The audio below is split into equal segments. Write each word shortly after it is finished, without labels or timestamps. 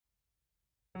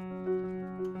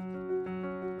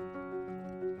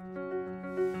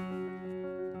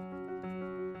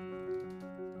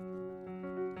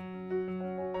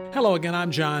Hello again,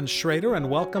 I'm John Schrader, and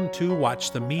welcome to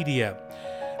Watch the Media.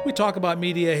 We talk about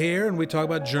media here, and we talk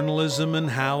about journalism and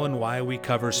how and why we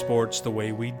cover sports the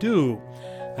way we do.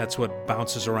 That's what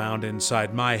bounces around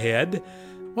inside my head.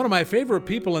 One of my favorite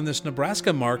people in this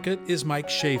Nebraska market is Mike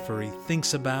Schaefer. He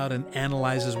thinks about and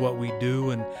analyzes what we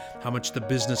do and how much the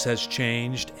business has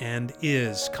changed and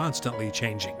is constantly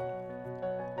changing.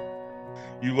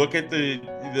 You look at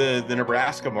the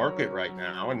Nebraska market right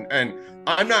now, and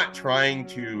I'm not trying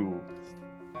to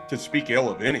speak ill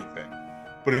of anything,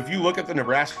 but if you look at the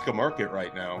Nebraska market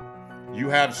right now, you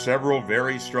have several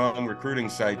very strong recruiting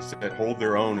sites that hold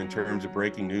their own in terms of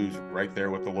breaking news right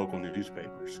there with the local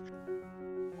newspapers.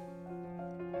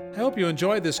 I hope you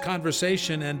enjoyed this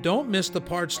conversation and don't miss the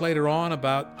parts later on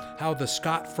about how the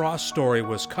Scott Frost story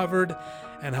was covered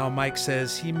and how Mike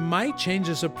says he might change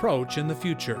his approach in the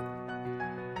future.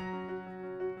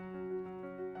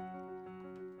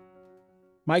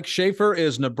 Mike Schaefer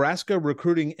is Nebraska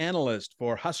recruiting analyst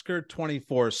for Husker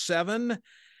 24/7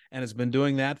 and has been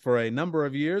doing that for a number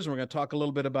of years. And we're going to talk a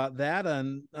little bit about that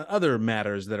and other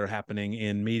matters that are happening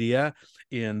in media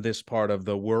in this part of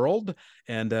the world.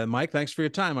 And Mike, thanks for your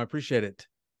time. I appreciate it.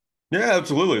 Yeah,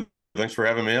 absolutely. Thanks for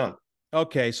having me on.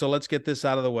 Okay, so let's get this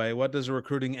out of the way. What does a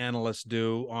recruiting analyst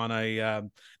do on a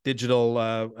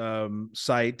digital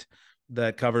site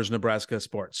that covers Nebraska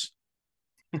sports?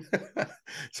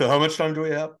 So how much time do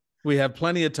we have? We have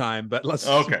plenty of time, but let's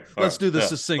do the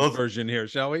succinct version here,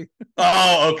 shall we?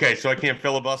 Oh, okay. So I can't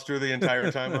filibuster the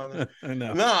entire time on this?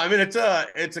 No. No, I mean it's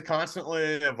a constantly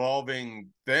evolving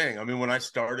thing. I mean, when I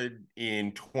started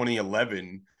in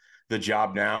 2011, the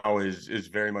job now is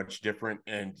very much different,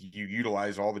 and you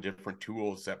utilize all the different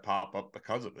tools that pop up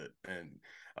because of it.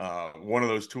 And one of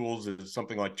those tools is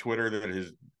something like Twitter that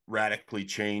has radically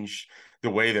changed the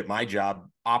way that my job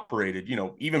operated,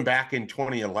 even back in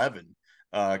 2011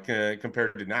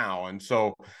 compared to now. And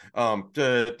so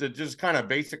to just kind of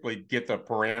basically get the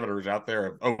parameters out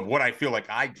there of what I feel like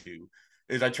I do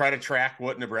is I try to track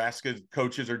what Nebraska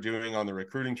coaches are doing on the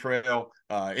recruiting trail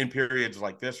in periods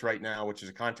like this right now, which is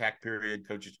a contact period.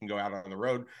 Coaches can go out on the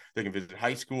road. They can visit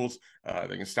high schools.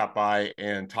 They can stop by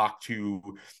and talk to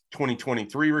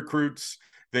 2023 recruits.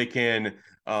 They can,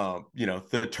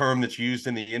 the term that's used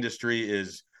in the industry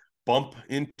is bump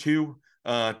into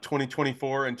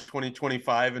 2024 and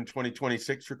 2025 and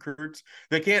 2026 recruits.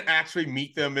 They can't actually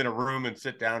meet them in a room and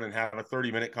sit down and have a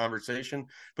 30-minute conversation,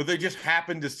 but they just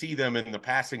happen to see them in the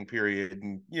passing period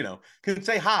and, can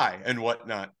say hi and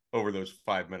whatnot over those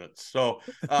 5 minutes. So,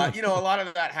 a lot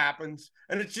of that happens,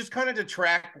 and it's just kind of to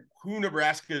track who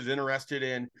Nebraska is interested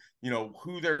in,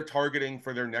 who they're targeting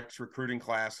for their next recruiting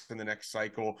class in the next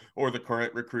cycle or the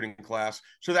current recruiting class.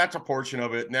 So that's a portion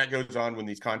of it. And that goes on when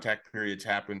these contact periods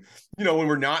happen. When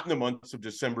we're not in the months of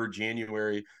December,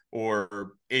 January,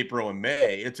 or April and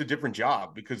May, it's a different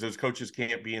job because those coaches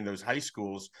can't be in those high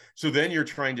schools. So then you're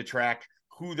trying to track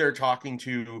who they're talking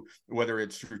to, whether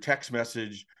it's through text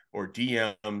message or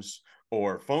DMs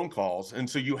or phone calls. And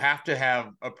so you have to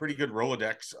have a pretty good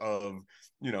Rolodex of,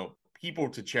 people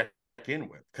to check in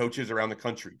with, coaches around the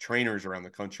country, trainers around the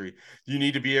country. You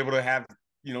need to be able to have,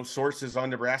 sources on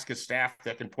Nebraska staff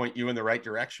that can point you in the right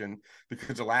direction,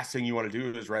 because the last thing you want to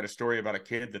do is write a story about a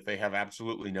kid that they have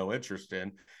absolutely no interest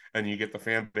in. And you get the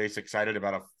fan base excited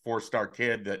about a 4-star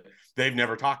kid that they've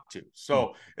never talked to.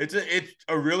 So it's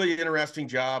a really interesting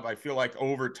job. I feel like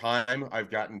over time I've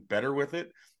gotten better with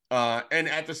it. And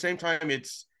at the same time,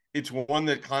 it's one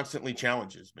that constantly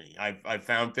challenges me. I've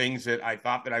found things that I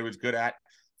thought that I was good at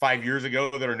 5 years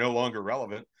ago that are no longer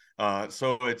relevant.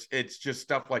 So it's just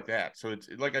stuff like that. So it's,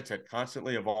 like I said,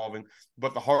 constantly evolving.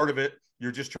 But the heart of it,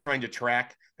 you're just trying to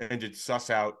track and to suss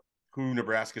out who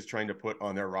Nebraska is trying to put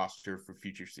on their roster for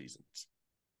future seasons.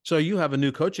 So you have a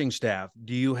new coaching staff.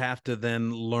 Do you have to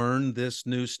then learn this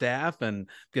new staff and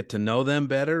get to know them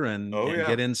better and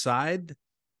get inside?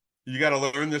 You got to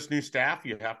learn this new staff.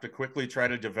 You have to quickly try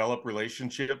to develop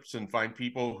relationships and find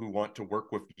people who want to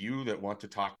work with you, that want to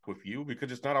talk with you,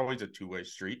 because it's not always a two-way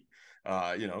street.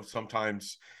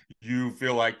 Sometimes you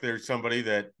feel like there's somebody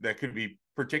that could be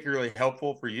particularly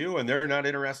helpful for you, and they're not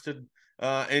interested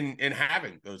in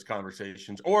having those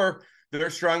conversations, or they're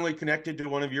strongly connected to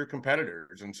one of your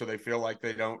competitors. And so they feel like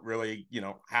they don't really,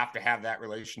 have to have that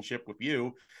relationship with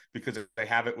you because they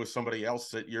have it with somebody else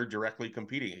that you're directly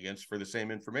competing against for the same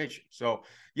information. So,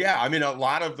 yeah, I mean, a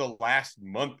lot of the last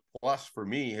month plus for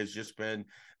me has just been,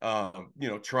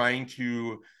 trying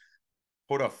to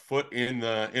put a foot in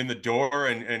the door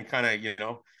and kind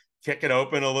of, kick it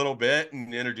open a little bit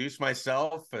and introduce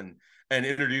myself and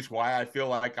introduce why I feel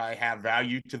like I have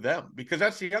value to them, because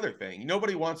that's the other thing.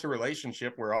 Nobody wants a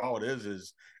relationship where all it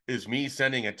is is me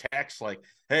sending a text like,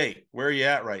 hey, where are you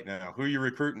at right now? Who are you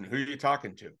recruiting? Who are you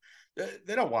talking to?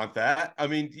 They don't want that. I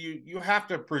mean, you have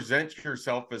to present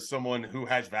yourself as someone who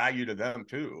has value to them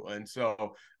too. And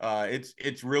so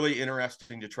it's really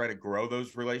interesting to try to grow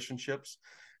those relationships.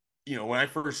 You know, when I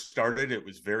first started, it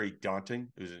was very daunting.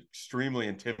 It was extremely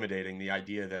intimidating, the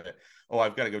idea that, oh,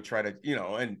 I've got to go try to, you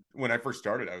know, and when I first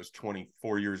started, I was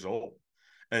 24 years old.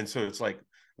 And so it's like,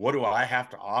 what do I have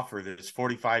to offer this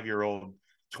 45-year-old,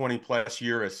 20 plus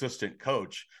year assistant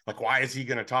coach? Like, why is he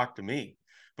going to talk to me?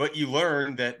 But you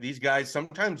learn that these guys,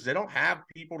 sometimes they don't have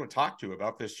people to talk to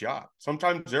about this job.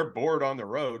 Sometimes they're bored on the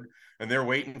road and they're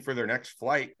waiting for their next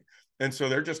flight. And so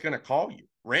they're just going to call you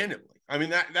randomly. I mean,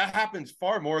 that happens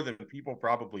far more than people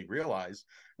probably realize,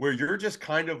 where you're just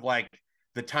kind of like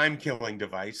the time killing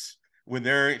device when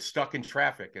they're stuck in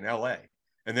traffic in LA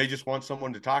and they just want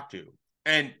someone to talk to.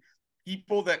 And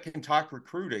people that can talk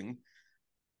recruiting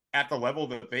at the level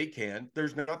that they can,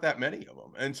 there's not that many of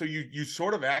them. And so you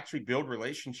sort of actually build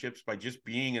relationships by just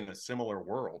being in a similar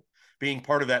world, being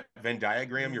part of that Venn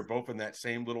diagram. You're both in that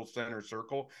same little center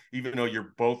circle, even though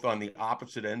you're both on the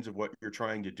opposite ends of what you're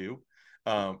trying to do.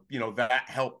 You know, that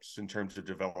helps in terms of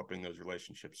developing those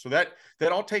relationships. So that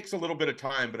all takes a little bit of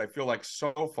time, but I feel like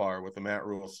so far with the Matt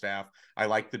Rhule staff, I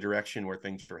like the direction where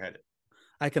things are headed.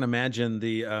 I can imagine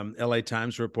the LA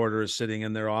Times reporter is sitting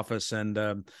in their office, and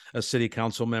a city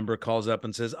council member calls up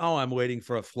and says, "Oh, I'm waiting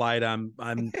for a flight.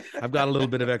 I've got a little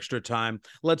bit of extra time.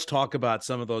 Let's talk about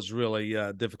some of those really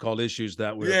difficult issues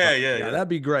that we're." Yeah. That'd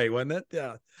be great, wouldn't it?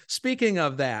 Yeah. Speaking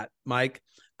of that, Mike,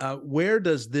 where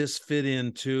does this fit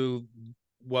into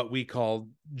what we call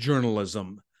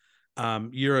journalism?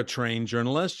 You're a trained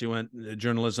journalist. You went to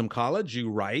journalism college. You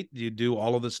write. You do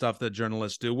all of the stuff that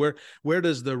journalists do. Where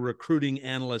does the recruiting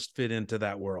analyst fit into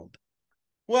that world?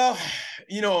 Well,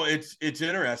 you know, it's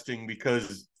interesting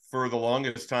because for the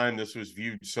longest time, this was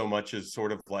viewed so much as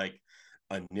sort of like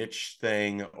a niche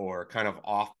thing or kind of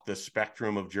off the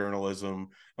spectrum of journalism.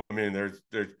 I mean,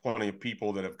 there's plenty of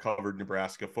people that have covered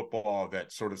Nebraska football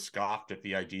that sort of scoffed at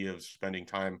the idea of spending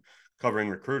time covering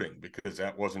recruiting because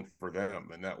that wasn't for them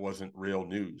and that wasn't real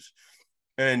news.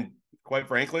 And quite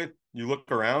frankly, you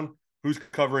look around, who's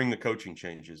covering the coaching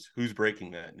changes? Who's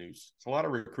breaking that news? It's a lot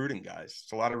of recruiting guys.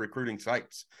 It's a lot of recruiting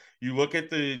sites. You look at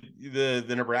the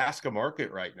Nebraska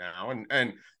market right now,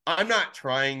 and I'm not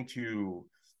trying to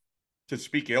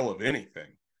speak ill of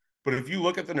anything, but if you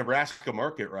look at the Nebraska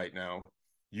market right now,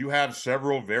 you have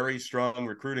several very strong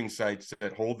recruiting sites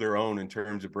that hold their own in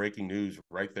terms of breaking news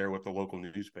right there with the local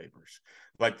newspapers.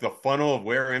 Like the funnel of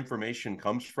where information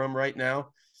comes from right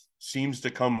now seems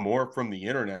to come more from the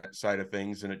internet side of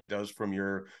things than it does from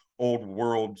your old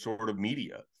world sort of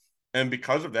media. And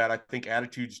because of that, I think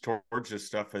attitudes towards this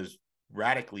stuff has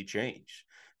radically changed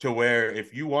to where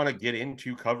if you want to get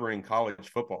into covering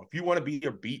college football, if you want to be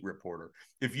a beat reporter,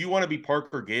 if you want to be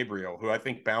Parker Gabriel, who I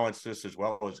think balanced this as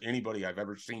well as anybody I've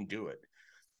ever seen do it,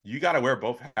 you got to wear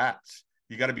both hats.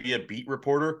 You got to be a beat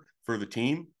reporter for the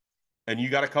team, and you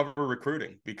got to cover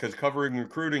recruiting, because covering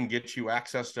recruiting gets you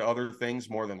access to other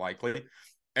things more than likely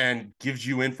and gives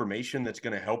you information that's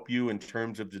going to help you in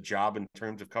terms of the job, in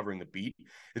terms of covering the beat.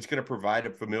 It's going to provide a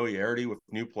familiarity with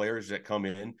new players that come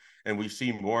in. And we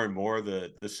see more and more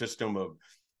the system of,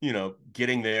 you know,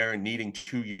 getting there and needing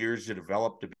 2 years to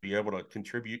develop to be able to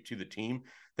contribute to the team.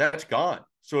 That's gone.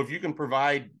 So if you can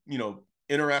provide, you know,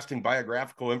 interesting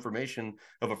biographical information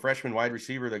of a freshman wide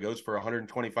receiver that goes for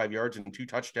 125 yards and 2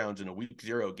 touchdowns in a week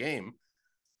 0 game,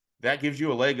 that gives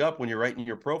you a leg up when you're writing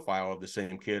your profile of the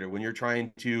same kid, or when you're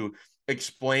trying to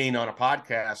explain on a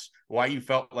podcast why you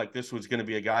felt like this was going to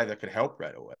be a guy that could help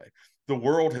right away. The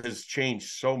world has changed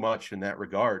so much in that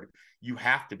regard. You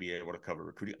have to be able to cover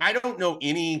recruiting. I don't know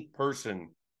any person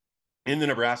in the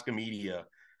Nebraska media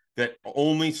that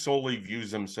only solely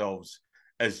views themselves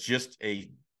as just a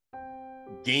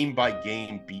game by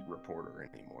game beat reporter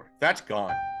anymore. That's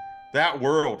gone. That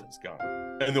world is gone.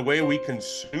 And the way we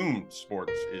consume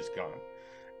sports is gone.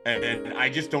 And I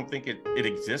just don't think it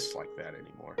exists like that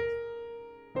anymore.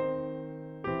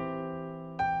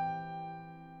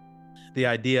 The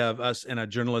idea of us in a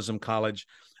journalism college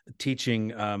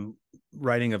teaching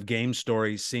writing of game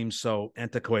stories seems so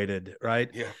antiquated, right?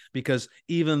 Yeah. Because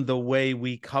even the way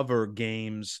we cover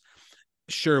games,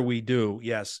 sure, we do.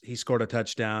 Yes, he scored a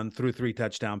touchdown, threw 3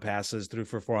 touchdown passes, threw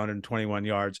for 421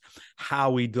 yards.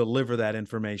 How we deliver that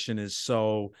information is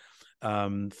so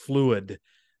fluid.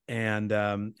 And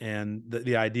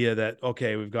the idea that,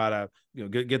 okay, we've got to, you know,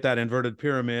 get that inverted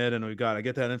pyramid, and we've got to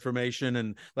get that information,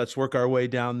 and let's work our way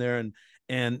down there.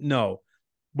 And no,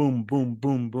 boom, boom,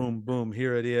 boom, boom, boom,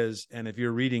 here it is. And if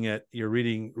you're reading it, you're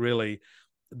reading really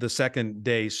the second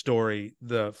day story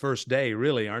the first day,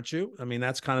 really, aren't you? I mean,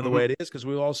 that's kind of the way it is, because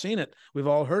we've all seen it. We've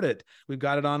all heard it. We've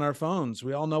got it on our phones.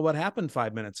 We all know what happened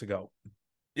 5 minutes ago.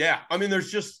 Yeah, I mean,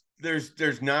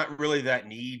 there's not really that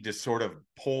need to sort of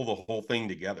pull the whole thing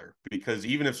together, because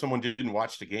even if someone didn't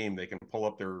watch the game, they can pull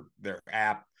up their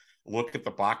app, look at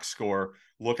the box score,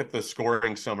 look at the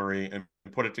scoring summary, and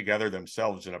put it together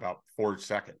themselves in about 4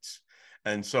 seconds.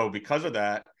 And so because of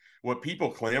that, what people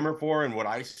clamor for, and what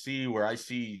I see, where I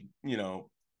see,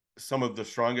 some of the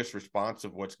strongest response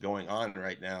of what's going on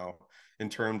right now in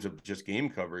terms of just game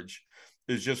coverage,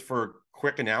 is just for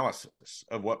quick analysis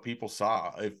of what people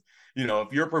saw. If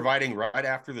you're providing right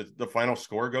after the final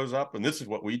score goes up, and this is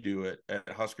what we do at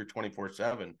Husker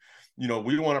 24/7,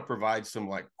 we want to provide some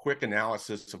like quick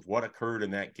analysis of what occurred in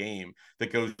that game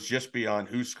that goes just beyond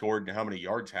who scored and how many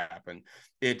yards happened.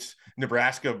 It's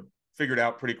Nebraska figured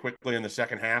out pretty quickly in the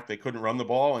second half they couldn't run the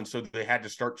ball, and so they had to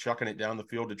start chucking it down the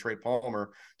field to Trey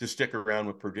Palmer to stick around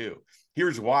with Purdue.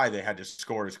 Here's why they had to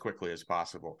score as quickly as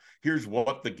possible. Here's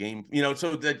what the game,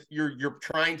 so that you're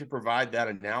trying to provide that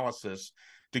analysis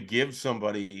to give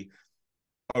somebody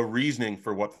a reasoning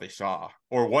for what they saw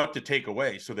or what to take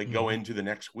away, so they go into the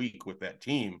next week with that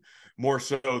team, more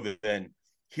so than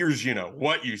here's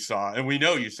what you saw, and we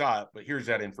know you saw it, but here's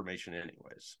that information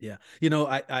anyways. Yeah.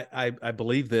 I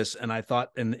believe this. And I thought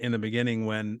in the beginning,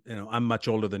 when, I'm much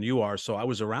older than you are, so I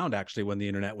was around actually when the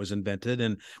internet was invented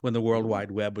and when the World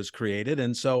Wide Web was created.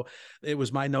 And so it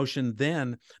was my notion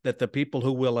then that the people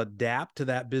who will adapt to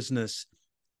that business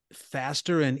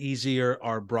faster and easier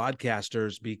are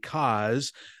broadcasters,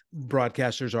 because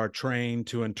broadcasters are trained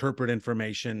to interpret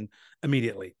information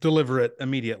immediately, deliver it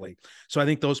immediately. So I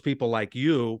think those people like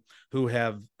you, who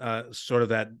have sort of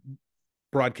that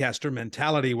broadcaster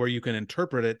mentality where you can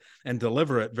interpret it and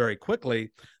deliver it very quickly,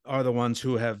 are the ones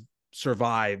who have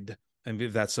survived, and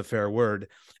if that's a fair word,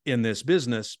 in this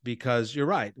business. Because you're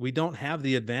right, we don't have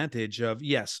the advantage of,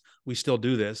 yes, we still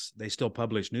do this. They still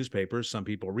publish newspapers. Some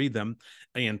people read them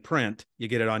in print. You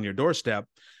get it on your doorstep.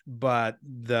 But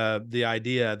the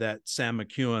idea that Sam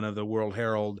McEwen of the World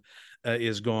Herald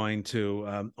is going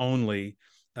to only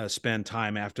spend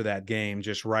time after that game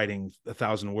just writing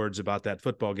 1,000 words about that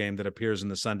football game that appears in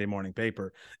the Sunday morning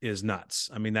paper is nuts.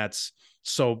 I mean, that's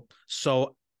so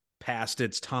past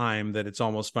its time that it's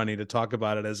almost funny to talk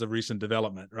about it as a recent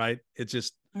development, right? It's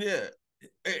just, yeah,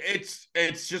 it's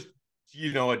just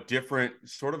a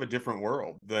different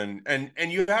world than, and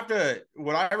you have to,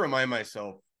 what I remind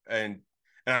myself, and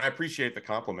I appreciate the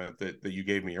compliment that you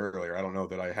gave me earlier. I don't know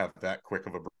that I have that quick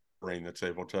of a brain that's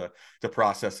able to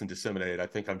process and disseminate. I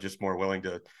think I'm just more willing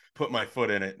to put my foot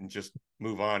in it and just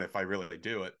move on if I really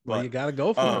do it. Well, but you got to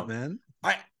go for it, man.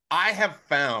 I have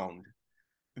found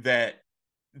that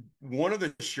one of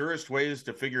the surest ways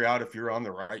to figure out if you're on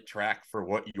the right track for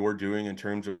what you're doing in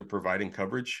terms of providing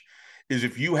coverage is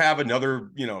if you have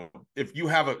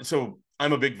so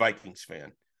I'm a big Vikings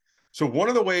fan. So one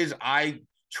of the ways I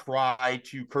try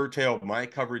to curtail my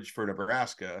coverage for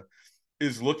Nebraska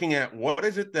is looking at what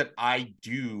is it that I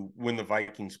do when the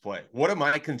Vikings play? What am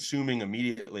I consuming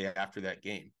immediately after that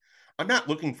game? I'm not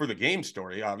looking for the game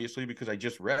story, obviously, because I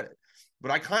just read it,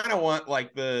 but I kind of want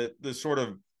like the sort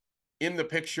of in the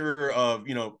picture of,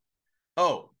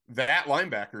 oh, that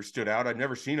linebacker stood out. I'd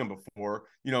never seen him before.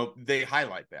 They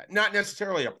highlight that. Not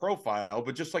necessarily a profile,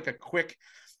 but just like a quick,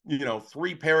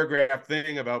 3-paragraph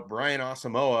thing about Brian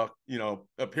Asamoah,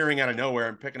 appearing out of nowhere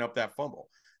and picking up that fumble,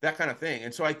 that kind of thing.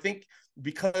 And so I think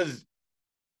because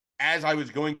as I was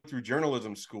going through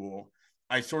journalism school,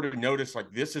 I sort of noticed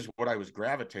like this is what I was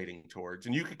gravitating towards.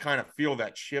 And you could kind of feel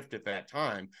that shift at that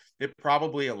time. It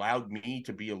probably allowed me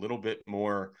to be a little bit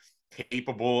more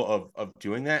capable of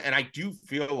doing that. And I do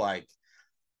feel like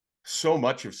so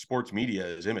much of sports media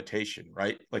is imitation,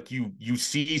 right? Like you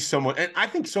see someone, and I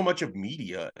think so much of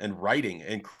media and writing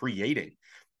and creating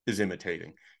is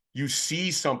imitating. You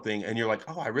see something and you're like,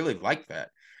 oh, I really like that.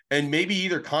 And maybe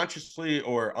either consciously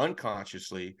or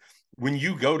unconsciously, when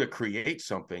you go to create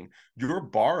something, you're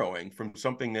borrowing from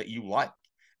something that you like.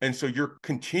 And so you're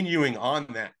continuing on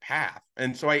that path.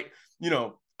 And so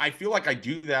I feel like I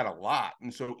do that a lot.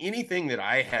 And so anything that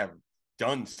I have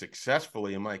done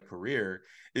successfully in my career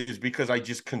is because I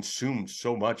just consumed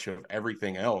so much of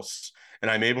everything else. And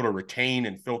I'm able to retain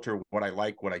and filter what I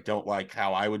like, what I don't like,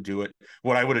 how I would do it,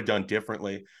 what I would have done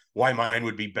differently, why mine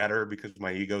would be better because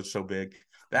my ego is so big,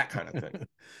 that kind of thing.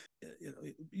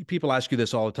 People ask you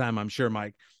this all the time, I'm sure,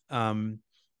 Mike.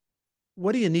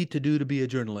 What do you need to do to be a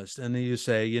journalist? And then you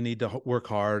say you need to work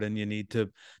hard and you need to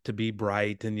be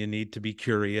bright and you need to be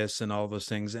curious and all those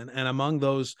things. And among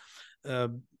those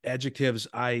adjectives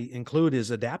I include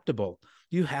is adaptable.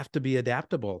 you have to be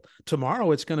adaptable.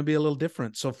 Tomorrow it's going to be a little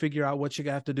different. So figure out what you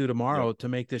have to do tomorrow Yep. to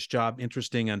make this job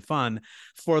interesting and fun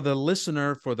for the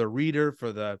listener, for the reader,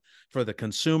 for the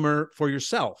consumer, for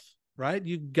yourself, right?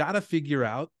 You got to figure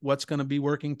out what's going to be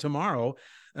working tomorrow,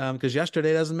 because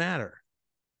yesterday doesn't matter.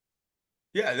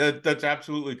 Yeah, that's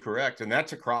absolutely correct. And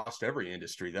that's across every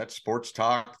industry. That's sports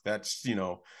talk. That's,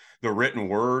 the written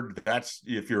word. That's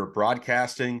if you're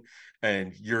broadcasting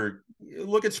and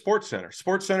look at Sports Center.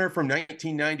 Sports Center from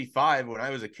 1995, when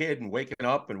I was a kid and waking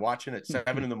up and watching at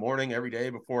 7 in the morning every day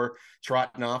before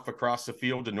trotting off across the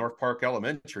field to North Park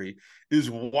Elementary, is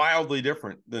wildly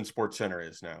different than Sports Center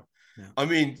is now. Yeah. I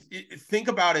mean, think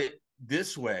about it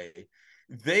this way.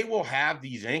 They will have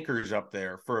these anchors up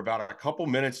there for about a couple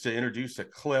minutes to introduce a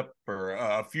clip or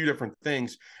a few different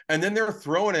things. And then they're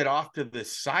throwing it off to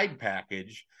this side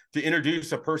package to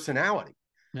introduce a personality.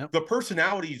 Yep. The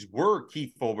personalities were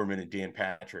Keith Olbermann and Dan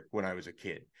Patrick when I was a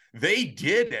kid. They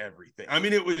did everything. I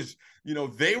mean, it was,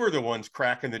 they were the ones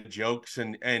cracking the jokes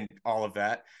and all of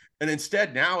that. And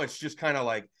instead now it's just kind of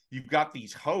like you've got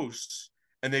these hosts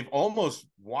and they've almost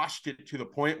washed it to the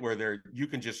point where you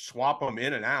can just swap them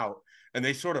in and out. And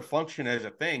they sort of function as a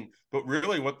thing, but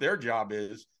really what their job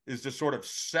is to sort of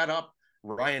set up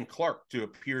Ryan Clark to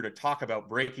appear to talk about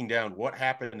breaking down what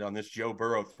happened on this Joe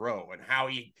Burrow throw and how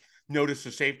he noticed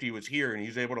the safety was here and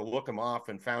he's able to look him off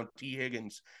and found T.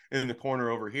 Higgins in the corner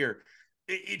over here.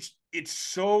 It's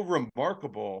so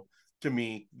remarkable to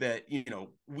me that,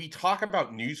 we talk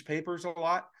about newspapers a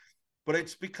lot, but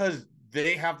it's because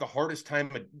they have the hardest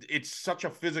time. It's such a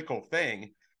physical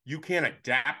thing. You can't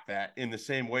adapt that in the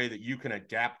same way that you can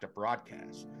adapt a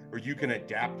broadcast or you can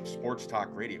adapt sports talk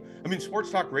radio. I mean,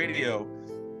 sports talk radio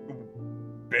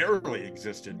barely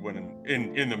existed when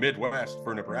in the Midwest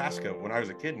for Nebraska when I was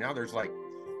a kid. Now there's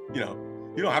you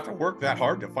don't have to work that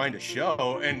hard to find a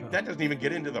show. And that doesn't even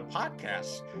get into the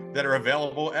podcasts that are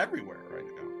available everywhere right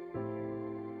now.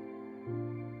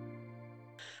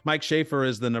 Mike Schaefer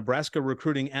is the Nebraska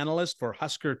recruiting analyst for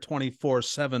Husker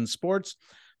 24/7 Sports,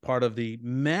 part of the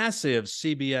massive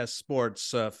CBS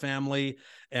Sports family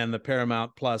and the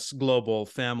Paramount Plus global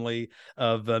family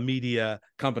of media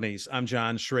companies. I'm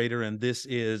John Schrader, and this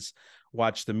is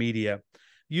Watch the Media.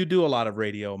 You do a lot of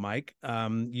radio, Mike.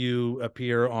 You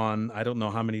appear on I don't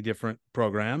know how many different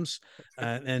programs,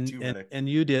 and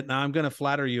you did. Now I'm going to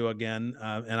flatter you again,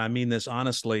 and I mean this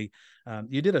honestly.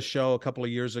 You did a show a couple of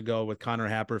years ago with Connor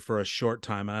Happer for a short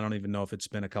time, and I don't even know if it's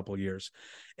been a couple of years.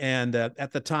 And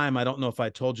at the time, I don't know if I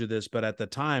told you this, but at the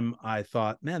time, I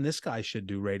thought, man, this guy should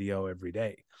do radio every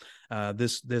day.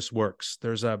 This works.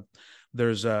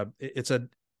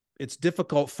 It's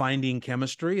difficult finding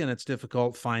chemistry, and it's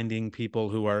difficult finding people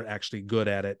who are actually good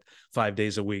at it 5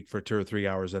 days a week for 2 or 3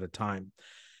 hours at a time.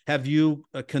 Have you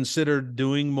considered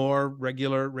doing more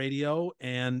regular radio,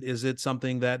 and is it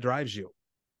something that drives you?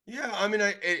 Yeah, I mean,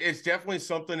 it's definitely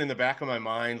something in the back of my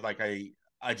mind. Like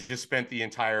I just spent the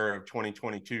entire of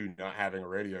 2022 not having a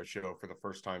radio show for the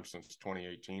first time since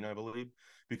 2018, I believe,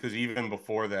 because even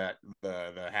before that,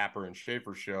 the Happer and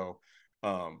Schaefer show,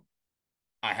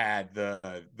 I had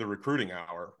the recruiting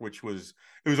hour, which it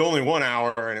was only 1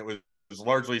 hour and it was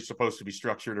largely supposed to be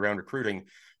structured around recruiting.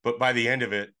 But by the end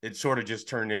of it, it sort of just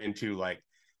turned into like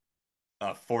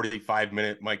a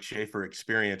 45-minute Mike Schaefer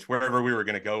experience. Wherever we were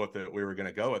going to go with it, we were going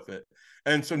to go with it.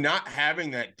 And so not having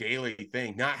that daily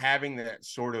thing, not having that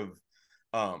sort of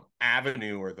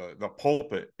avenue or the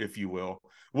pulpit, if you will,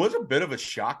 was a bit of a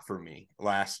shock for me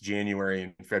last January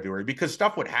and February, because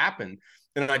stuff would happen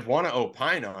and I'd want to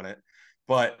opine on it.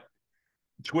 But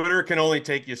Twitter can only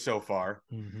take you so far.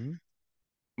 Mm-hmm.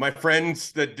 My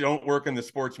friends that don't work in the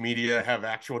sports media have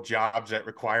actual jobs that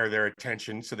require their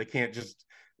attention, so they can't just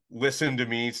listen to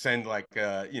me send like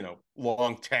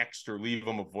long text or leave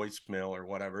them a voicemail or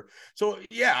whatever. So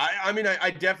yeah, I mean I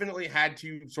definitely had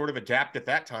to sort of adapt at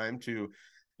that time to,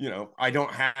 I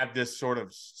don't have this sort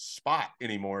of spot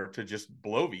anymore to just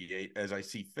bloviate as I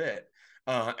see fit.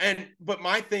 But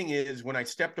my thing is, when I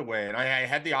stepped away and I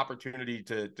had the opportunity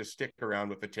to stick around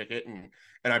with the ticket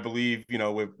and I believe,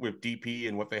 with DP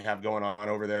and what they have going on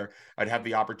over there, I'd have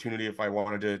the opportunity if I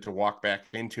wanted to walk back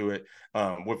into it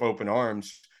with open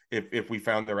arms if we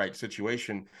found the right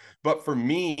situation. But for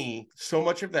me, so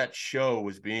much of that show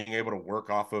was being able to work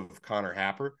off of Connor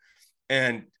Happer,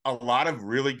 and a lot of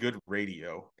really good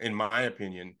radio, in my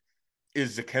opinion,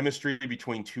 is the chemistry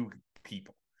between two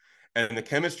people. And the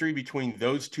chemistry between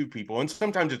those two people, and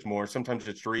sometimes it's more, sometimes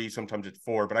it's 3, sometimes it's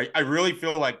 4, but I really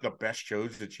feel like the best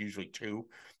shows, it's usually 2.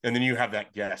 And then you have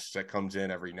that guest that comes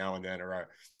in every now and then, or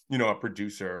a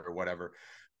producer or whatever.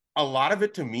 A lot of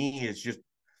it to me is just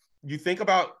you think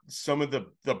about some of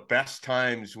the best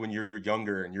times when you're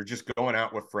younger and you're just going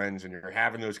out with friends and you're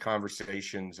having those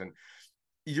conversations, and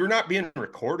you're not being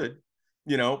recorded,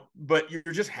 but you're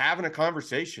just having a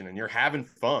conversation and you're having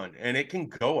fun, and it can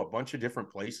go a bunch of different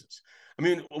places. I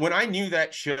mean, when I knew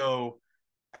that show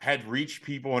had reached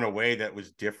people in a way that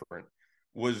was different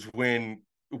was when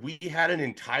we had an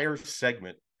entire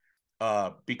segment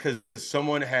because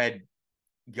someone had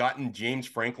gotten James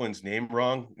Franklin's name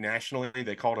wrong nationally.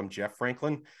 They called him Jeff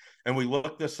Franklin. And we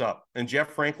looked this up. And Jeff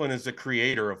Franklin is the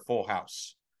creator of Full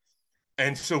House.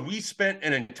 And so we spent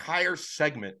an entire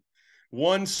segment,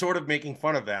 one sort of making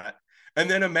fun of that, and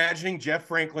then imagining Jeff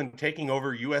Franklin taking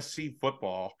over USC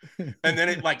football. And then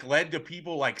it led to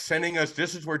people sending us,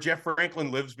 this is where Jeff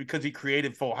Franklin lives because he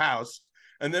created Full House.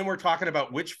 And then we're talking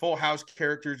about which Full House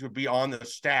characters would be on the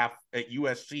staff at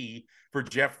USC for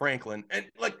Jeff Franklin. And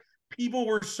people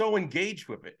were so engaged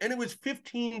with it. And it was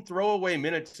 15 throwaway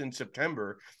minutes in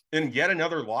September and yet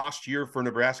another lost year for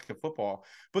Nebraska football.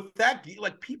 But that,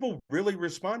 people really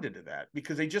responded to that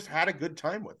because they just had a good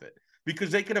time with it.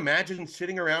 Because they could imagine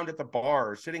sitting around at the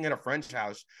bar or sitting at a friend's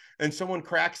house and someone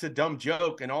cracks a dumb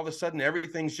joke and all of a sudden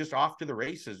everything's just off to the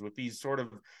races with these sort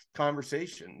of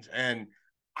conversations. And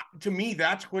to me,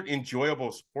 that's what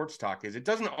enjoyable sports talk is. It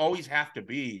doesn't always have to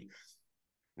be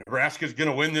Nebraska's going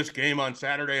to win this game on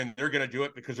Saturday and they're going to do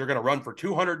it because they're going to run for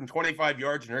 225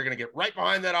 yards and they're going to get right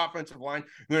behind that offensive line.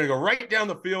 They're going to go right down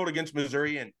the field against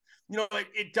Missouri. And,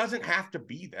 it doesn't have to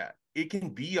be that. It can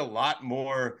be a lot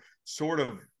more sort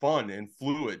of fun and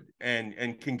fluid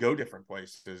and can go different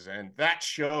places. And that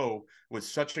show was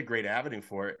such a great avenue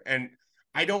for it. And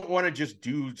I don't want to just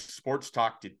do sports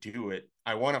talk to do it.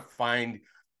 I want to find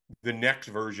the next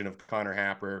version of Connor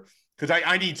Happer because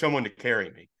I need someone to carry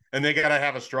me. And they got to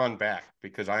have a strong back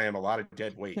because I am a lot of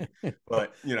dead weight.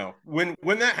 But, when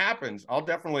that happens, I'll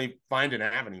definitely find an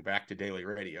avenue back to daily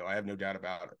radio. I have no doubt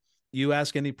about it. You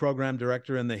ask any program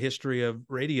director in the history of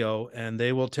radio, and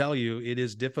they will tell you it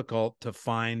is difficult to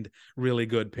find really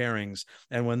good pairings.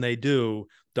 And when they do,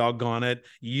 doggone it,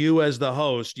 you as the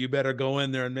host, you better go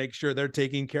in there and make sure they're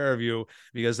taking care of you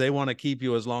because they want to keep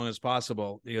you as long as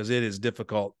possible because it is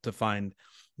difficult to find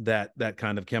that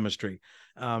kind of chemistry.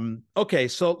 Okay,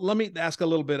 so let me ask a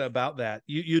little bit about that.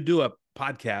 You do a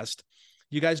podcast.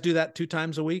 You guys do that 2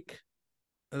 times a week?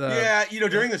 Yeah,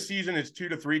 during the season, it's 2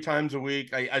 to 3 times a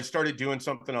week. I started doing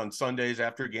something on Sundays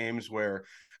after games where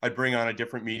I'd bring on a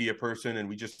different media person and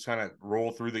we just kind of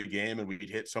roll through the game and we'd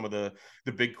hit some of the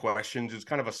big questions. It's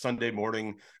kind of a Sunday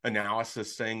morning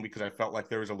analysis thing because I felt like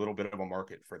there was a little bit of a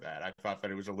market for that. I thought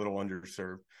that it was a little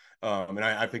underserved. And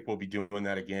I think we'll be doing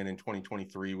that again in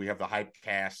 2023. We have the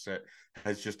Hypecast that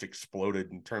has just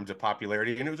exploded in terms of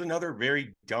popularity. And it was another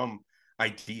very dumb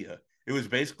idea. It was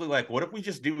basically what if we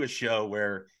just do a show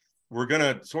where we're going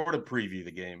to sort of preview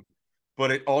the game, but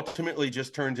it ultimately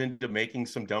just turns into making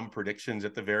some dumb predictions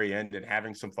at the very end and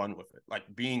having some fun with it,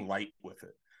 being light with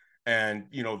it. And,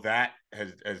 that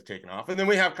has taken off. And then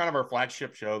we have kind of our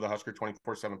flagship show, the Husker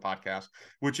 24/7 podcast,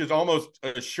 which is almost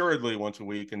assuredly once a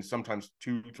week and sometimes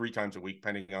 2-3 times a week,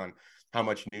 depending on how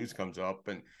much news comes up.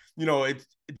 And, it's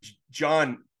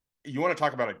John, you want to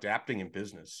talk about adapting in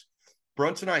business.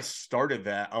 Brunson and I started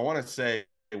that. I want to say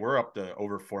we're up to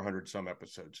over 400 some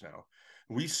episodes now.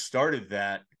 We started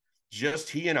that just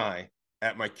he and I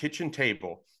at my kitchen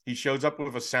table. He shows up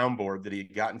with a soundboard that he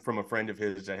had gotten from a friend of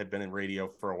his that had been in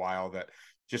radio for a while that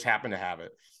just happened to have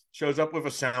it. Shows up with a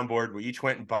soundboard. We each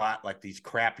went and bought these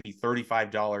crappy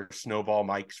 $35 snowball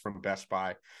mics from Best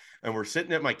Buy. And we're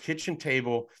sitting at my kitchen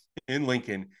table in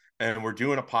Lincoln and we're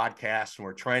doing a podcast and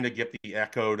we're trying to get the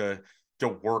echo to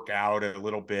work out a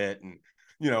little bit. And,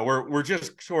 we're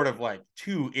just sort of like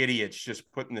 2 idiots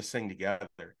just putting this thing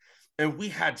together. And we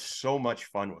had so much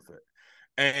fun with it.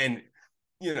 And,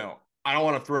 I don't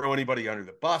want to throw anybody under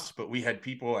the bus, but we had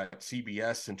people at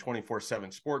CBS and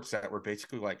 24/7 Sports that were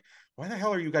basically like, why the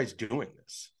hell are you guys doing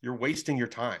this? You're wasting your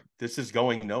time. This is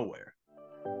going nowhere.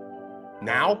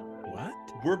 Now, what?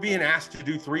 We're being asked to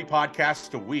do 3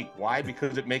 podcasts a week. Why?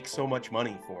 Because it makes so much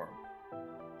money for them.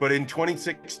 But in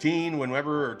 2016,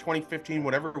 or 2015,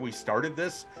 whenever we started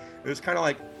this, it was kind of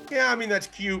like, yeah, I mean, that's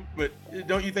cute, but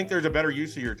don't you think there's a better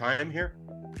use of your time here?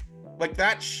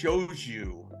 That shows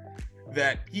you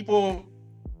that people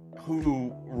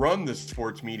who run the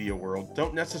sports media world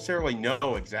don't necessarily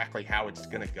know exactly how it's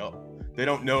going to go. They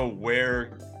don't know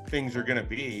where things are going to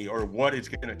be or what it's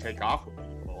going to take off with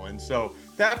people. And so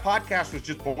that podcast was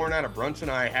just born out of Brunson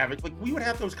and I having, we would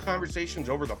have those conversations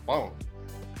over the phone.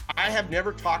 I have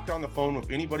never talked on the phone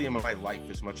with anybody in my life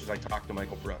as much as I talked to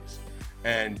Michael Bruns.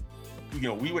 And,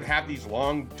 we would have these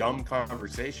long, dumb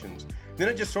conversations. Then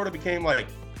it just sort of became like,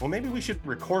 well, maybe we should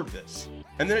record this.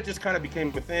 And then it just kind of became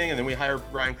a thing. And then we hired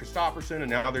Brian Christopherson, and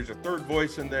now there's a third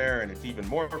voice in there, and it's even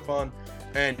more fun.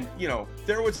 And, you know,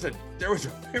 there was a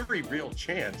very real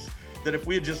chance that if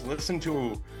we had just listened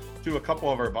to a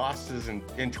couple of our bosses in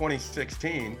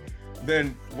 2016,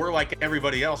 then we're like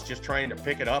everybody else, just trying to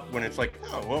pick it up when it's like,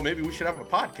 oh, well, maybe we should have a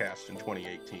podcast in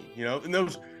 2018, you know? And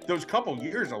those couple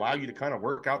years allow you to kind of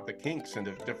work out the kinks and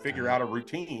to figure out a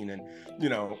routine. And, you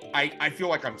know, I feel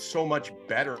like I'm so much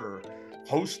better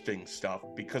hosting stuff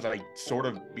because I sort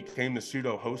of became the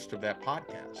pseudo host of that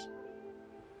podcast.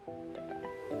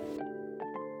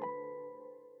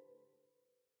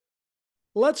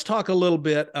 Let's talk a little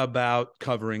bit about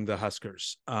covering the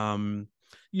Huskers.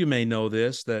 You may know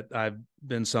this, that I've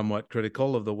been somewhat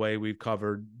critical of the way we've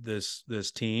covered this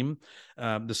team.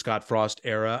 The Scott Frost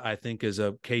era, I think, is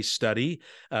a case study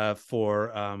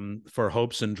for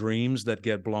hopes and dreams that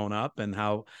get blown up and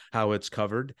how it's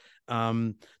covered.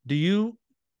 Do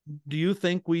you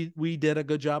think we did a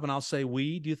good job? And I'll say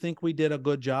we. Do you think we did a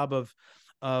good job of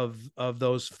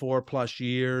those 4+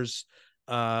 years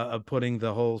of putting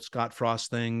the whole Scott Frost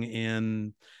thing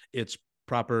in its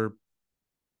proper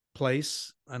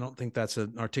place? I don't think that's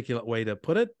an articulate way to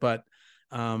put it, but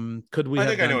could we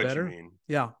have done better? What you mean.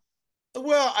 Yeah.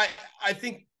 Well, I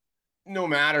think no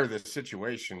matter the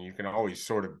situation, you can always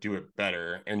sort of do it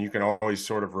better, and you can always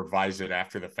sort of revise it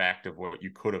after the fact of what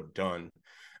you could have done.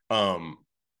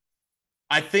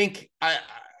 I think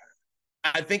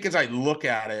as I look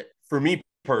at it, for me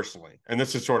personally, and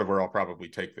this is sort of where I'll probably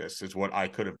take this, is what I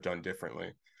could have done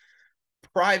differently.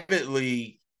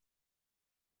 Privately,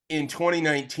 in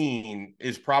 2019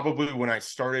 is probably when I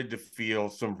started to feel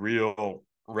some real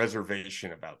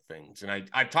reservation about things. And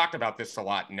I've talked about this a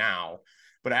lot now,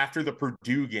 but after the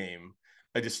Purdue game,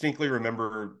 I distinctly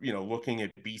remember, you know, looking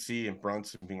at BC and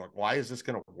Brunson and being like, why is this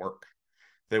going to work?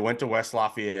 They went to West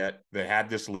Lafayette. They had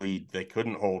this lead. They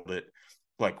couldn't hold it.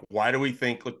 Like, why do we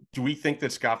think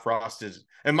that Scott Frost is,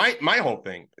 and my whole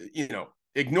thing, you know,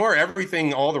 ignore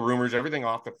everything, all the rumors, everything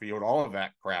off the field, all of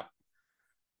that crap.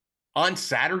 On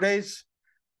Saturdays,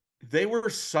 they were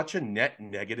such a net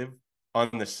negative on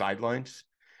the sidelines.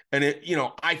 And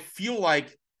I feel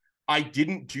like I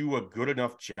didn't do a good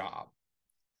enough job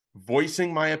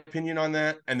voicing my opinion on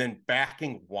that and then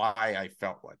backing why I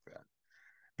felt like that.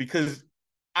 Because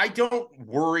I don't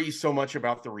worry so much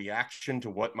about the reaction to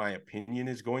what my opinion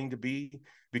is going to be,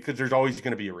 because there's always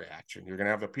going to be a reaction. You're going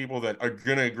to have the people that are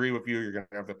going to agree with you. You're going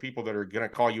to have the people that are going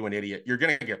to call you an idiot. You're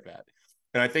going to get that.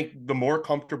 And I think the more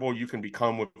comfortable you can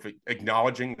become with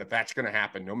acknowledging that that's going to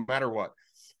happen, no matter what,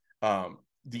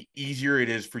 the easier it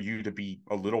is for you to be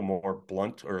a little more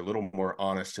blunt or a little more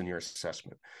honest in your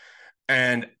assessment.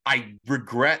 And I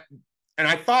regret, and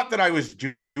I thought that I was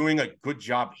doing a good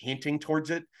job hinting towards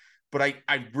it, but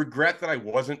I regret that I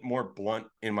wasn't more blunt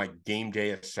in my game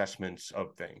day assessments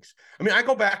of things. I mean, I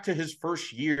go back to his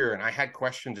first year and I had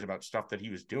questions about stuff that he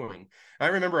was doing. I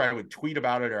remember I would tweet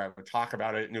about it or I would talk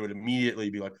about it and it would immediately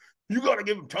be like, you got to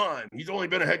give him time. He's only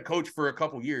been a head coach for a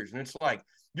couple years. And it's like,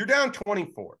 you're down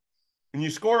 24 and you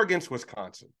score against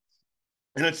Wisconsin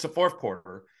and it's the fourth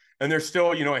quarter and there's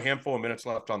still, a handful of minutes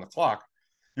left on the clock.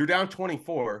 You're down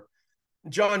 24.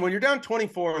 John, when you're down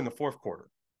 24 in the fourth quarter,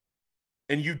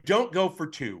 and you don't go for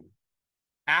two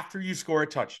after you score a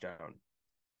touchdown,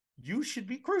 you should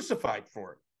be crucified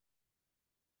for it.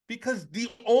 Because the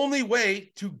only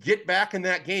way to get back in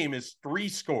that game is 3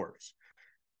 scores,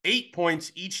 8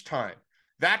 points each time.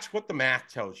 That's what the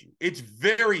math tells you. It's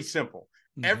very simple.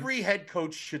 Mm-hmm. Every head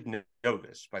coach should know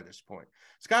this by this point.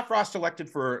 Scott Frost elected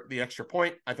for the extra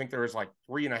point. I think there was like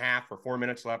 3.5 or 4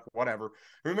 minutes left, whatever.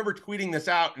 I remember tweeting this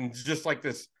out and just like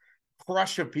this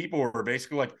crush of people were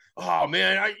basically like, oh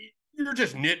man, you're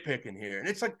just nitpicking here. And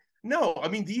it's like, no, I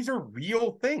mean, these are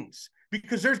real things,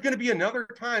 because there's going to be another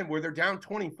time where they're down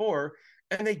 24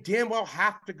 and they damn well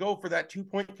have to go for that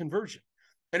 2-point conversion.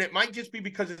 And it might just be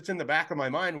because it's in the back of my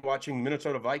mind watching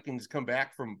Minnesota Vikings come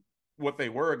back from what they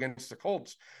were against the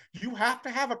Colts. You have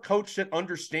to have a coach that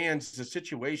understands the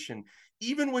situation.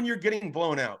 Even when you're getting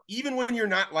blown out, even when you're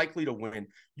not likely to win,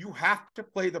 you have to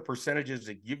play the percentages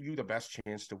that give you the best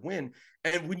chance to win.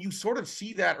 And when you sort of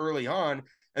see that early on,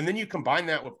 and then you combine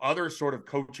that with other sort of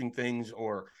coaching things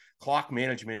or clock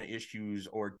management issues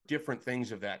or different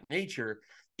things of that nature,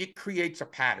 it creates a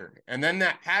pattern. And then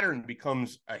that pattern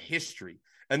becomes a history.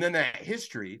 And then that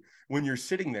history, when you're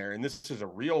sitting there, and this is a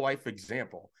real life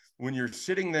example, when you're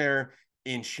sitting there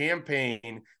in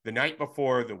Champaign the night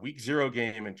before the week 0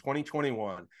 game in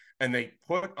 2021, and they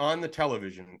put on the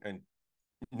television, and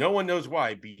no one knows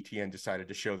why BTN decided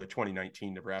to show the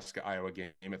 2019 Nebraska-Iowa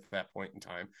game at that point in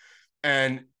time.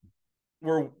 And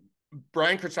where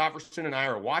Brian Christopherson and I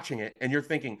are watching it, and you're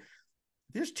thinking,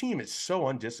 this team is so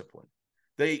undisciplined.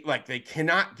 They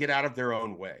cannot get out of their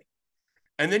own way.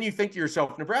 And then you think to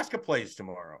yourself, Nebraska plays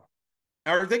tomorrow.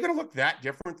 Are they going to look that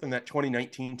different than that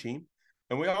 2019 team?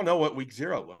 And we all know what week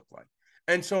 0 looked like.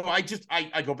 And so I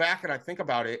go back and I think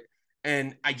about it,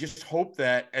 and I just hope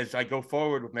that as I go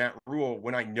forward with Matt Rhule,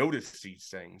 when I notice these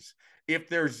things, if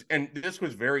there's, and this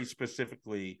was very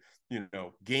specifically,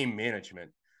 game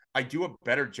management, I do a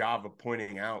better job of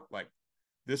pointing out, like,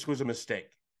 this was a mistake.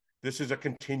 This is a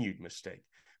continued mistake.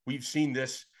 We've seen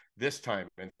this time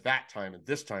and that time and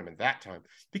this time and that time.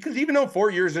 Because even though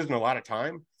 4 years isn't a lot of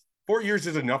time, 4 years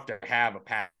is enough to have a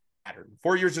pattern.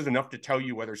 4 years is enough to tell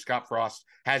you whether Scott Frost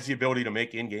has the ability to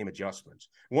make in-game adjustments.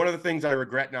 One of the things I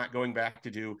regret not going back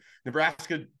to do,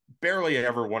 Nebraska barely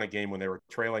ever won a game when they were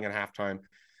trailing at halftime.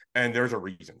 And there's a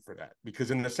reason for that,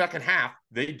 because in the second half,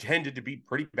 they tended to be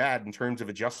pretty bad in terms of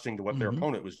adjusting to what their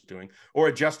opponent was doing or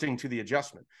adjusting to the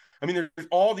adjustment. I mean, there's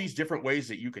all these different ways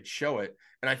that you could show it.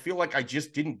 And I feel like I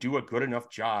just didn't do a good enough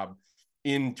job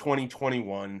in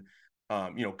 2021,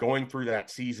 going through that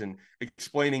season,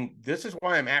 explaining this is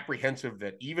why I'm apprehensive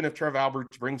that even if Trev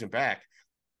Alberts brings him back,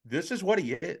 this is what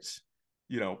he is.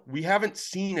 We haven't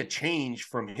seen a change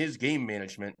from his game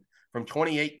management from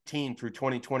 2018 through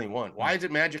 2021. Why is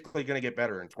it magically going to get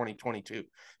better in 2022?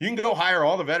 You can go hire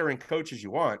all the veteran coaches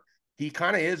you want. He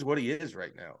kind of is what he is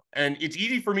right now. And it's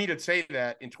easy for me to say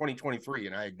that in 2023,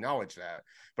 and I acknowledge that.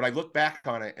 But I look back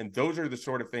on it, and those are the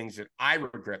sort of things that I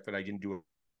regret that I didn't do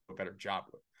a better job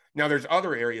with. Now, there's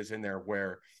other areas in there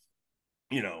where,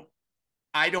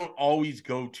 I don't always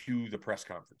go to the press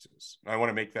conferences. I want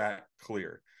to make that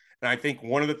clear. And I think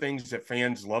one of the things that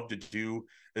fans love to do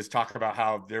is talk about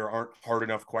how there aren't hard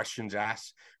enough questions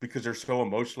asked because they're so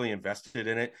emotionally invested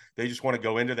in it. They just want to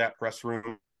go into that press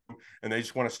room and they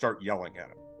just want to start yelling at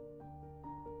them.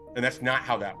 And that's not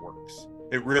how that works.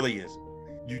 It really isn't.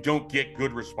 You don't get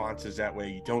good responses that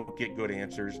way. You don't get good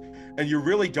answers. And you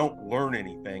really don't learn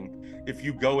anything if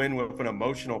you go in with an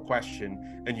emotional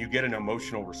question and you get an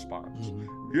emotional response.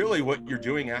 Really, what you're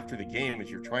doing after the game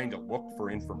is you're trying to look for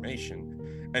information.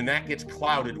 And that gets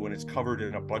clouded when it's covered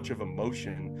in a bunch of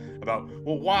emotion about,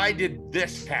 well, why did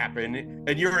this happen?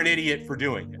 And you're an idiot for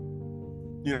doing it.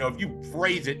 If you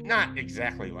phrase it not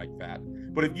exactly like that,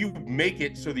 but if you make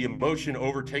it so the emotion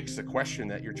overtakes the question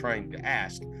that you're trying to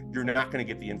ask, you're not going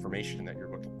to get the information that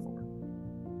you're looking for.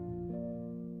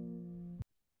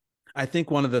 I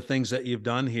think one of the things that you've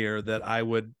done here that I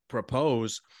would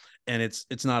propose, and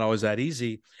it's not always that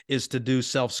easy, is to do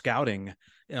self-scouting.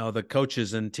 The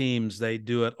coaches and teams, they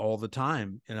do it all the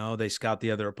time. They scout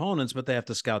the other opponents, but they have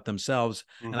to scout themselves.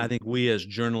 And I think we as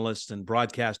journalists and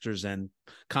broadcasters and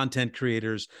content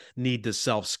creators need to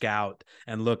self-scout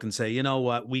and look and say, you know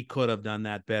what, we could have done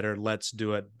that better. Let's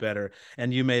do it better.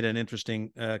 And you made an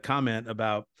interesting comment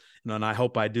about, and I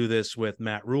hope I do this with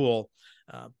Matt Rhule.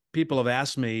 People have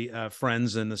asked me,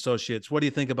 friends and associates, what do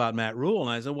you think about Matt Rhule? And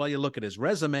I said, well, you look at his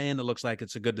resume and it looks like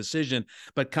it's a good decision,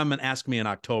 but come and ask me in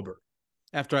October.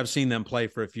 After I've seen them play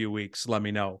for a few weeks, let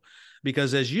me know.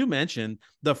 Because as you mentioned,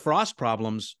 the Frost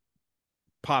problems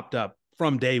popped up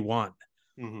from day one.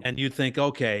 And you think,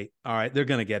 okay, all right, they're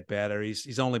going to get better.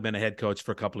 He's only been a head coach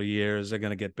for a couple of years. They're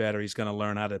going to get better. He's going to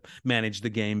learn how to manage the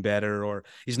game better, or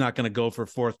he's not going to go for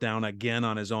fourth down again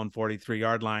on his own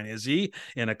 43-yard line. Is he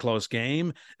in a close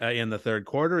game in the third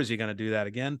quarter? Is he going to do that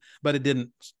again? But it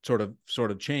didn't sort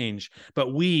of change.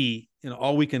 But we,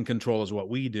 all we can control is what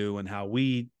we do and how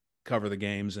we cover the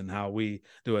games and how we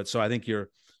do it. So I think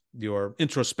your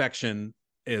introspection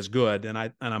is good,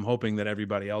 and I'm hoping that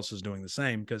everybody else is doing the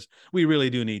same, because we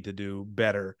really do need to do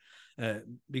better.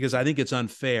 Because I think it's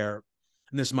unfair,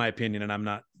 and this is my opinion, and I'm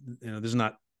not, this is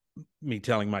not me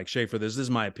telling Mike Schaefer this. This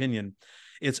is my opinion.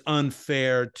 It's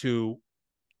unfair to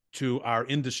our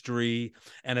industry,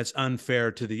 and it's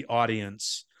unfair to the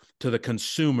audience, to the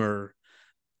consumer,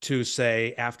 to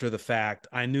say after the fact,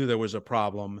 I knew there was a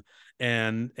problem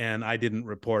and I didn't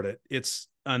report it. It's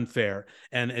unfair.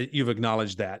 And you've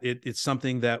acknowledged that. It's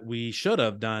something that we should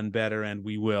have done better, and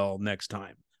we will next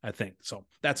time, I think. So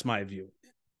that's my view.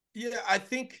 Yeah, I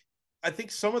think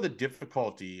some of the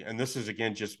difficulty, and this is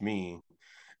again just me,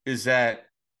 is that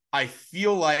I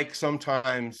feel like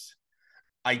sometimes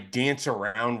I dance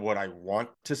around what I want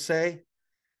to say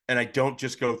and I don't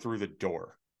just go through the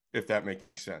door, if that makes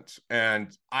sense.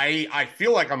 And I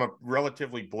feel like I'm a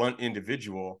relatively blunt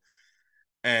individual.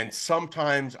 And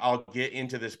sometimes I'll get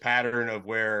into this pattern of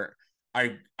where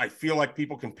I feel like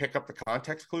people can pick up the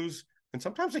context clues, and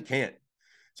sometimes they can't.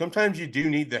 Sometimes you do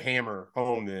need the hammer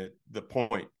home the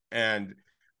point. And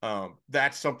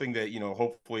That's something that,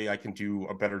 hopefully I can do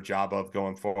a better job of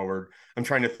going forward. I'm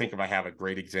trying to think if I have a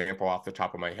great example off the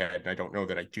top of my head, and I don't know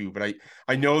that I do, but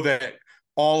I know that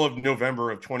all of November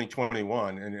of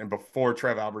 2021 and before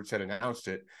Trev Alberts had announced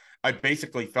it, I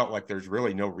basically felt like there's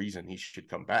really no reason he should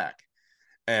come back.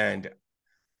 And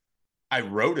I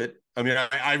wrote it. I mean,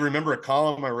 I remember a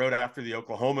column I wrote after the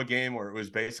Oklahoma game where it was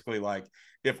basically like,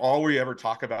 if all we ever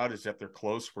talk about is that they're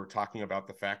close, we're talking about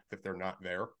the fact that they're not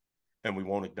there and we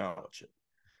won't acknowledge it.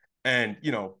 And,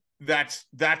 that's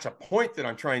a point that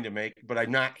I'm trying to make, but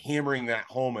I'm not hammering that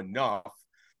home enough,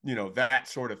 that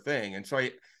sort of thing. And so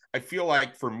I feel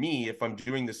like for me, if I'm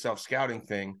doing the self-scouting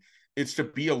thing, it's to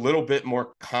be a little bit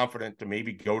more confident to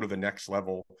maybe go to the next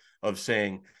level of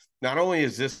saying, not only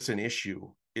is this an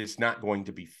issue, it's not going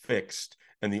to be fixed.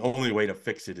 And the only way to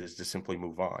fix it is to simply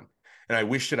move on. And I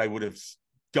wish that I would have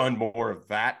done more of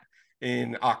that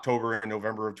in October and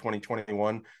November of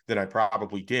 2021 than I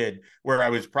probably did, where I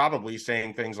was probably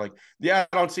saying things like, yeah,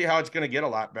 I don't see how it's going to get a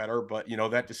lot better, but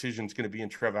that decision is going to be in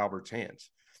Trev Alberts' hands.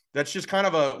 That's just kind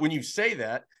of when you say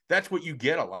that, that's what you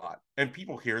get a lot. And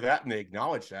people hear that and they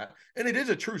acknowledge that. And it is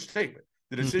a true statement.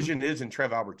 The decision is in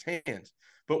Trev Alberts' hands.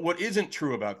 But what isn't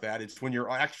true about that is when you're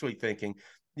actually thinking,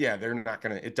 yeah, they're not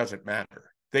going to, it doesn't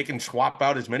matter. They can swap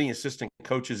out as many assistant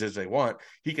coaches as they want.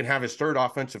 He can have his third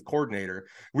offensive coordinator.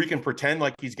 We can pretend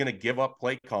like he's going to give up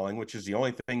play calling, which is the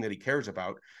only thing that he cares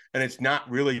about. And it's not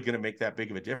really going to make that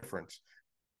big of a difference.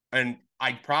 And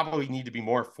I probably need to be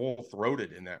more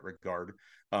full-throated in that regard.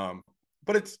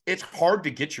 But it's hard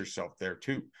to get yourself there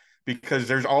too, because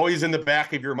there's always in the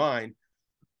back of your mind,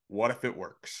 what if it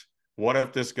works? What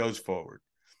if this goes forward?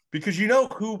 Because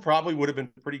who probably would have been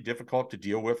pretty difficult to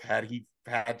deal with had he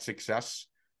had success?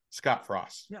 Scott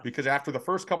Frost. Yeah. Because after the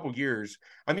first couple of years,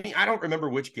 I mean, I don't remember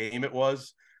which game it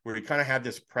was where he kind of had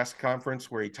this press conference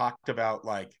where he talked about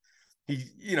like, he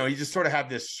just sort of had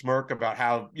this smirk about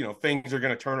how, things are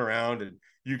going to turn around and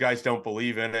you guys don't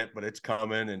believe in it, but it's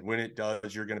coming. And when it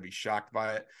does, you're going to be shocked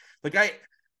by it. Like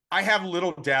I have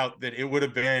little doubt that it would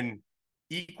have been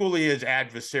equally as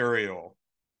adversarial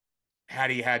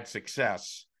had he had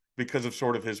success, because of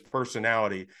sort of his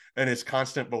personality and his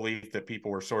constant belief that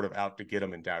people were sort of out to get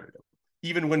him and doubted him,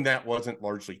 even when that wasn't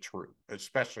largely true,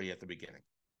 especially at the beginning.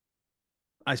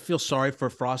 I feel sorry for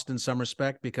Frost in some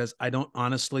respect, because I don't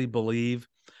honestly believe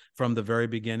from the very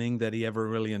beginning that he ever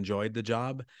really enjoyed the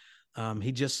job.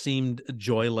 He just seemed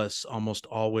joyless almost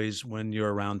always when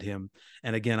you're around him.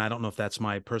 And again, I don't know if that's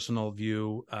my personal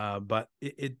view, but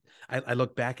I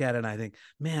look back at it and I think,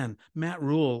 man, Matt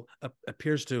Rhule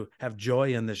appears to have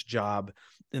joy in this job.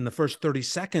 In the first 30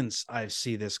 seconds, I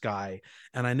see this guy,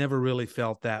 and I never really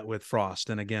felt that with Frost.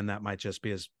 And again, that might just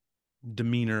be his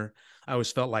demeanor. I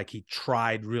always felt like he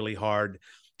tried really hard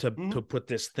to put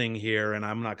this thing here, and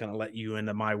I'm not going to let you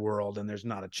into my world, and there's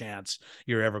not a chance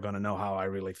you're ever going to know how I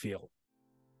really feel.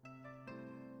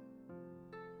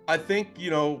 I think,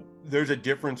 there's a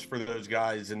difference for those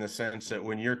guys in the sense that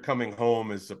when you're coming home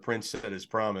as the prince that is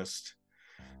promised,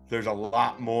 there's a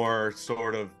lot more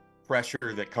sort of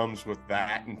pressure that comes with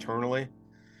that internally.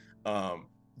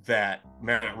 That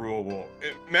Matt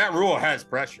Rhule has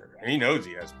pressure, and he knows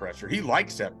he has pressure. He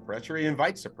likes that pressure. He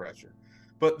invites the pressure.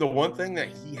 But the one thing that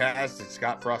he has that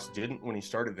Scott Frost didn't when he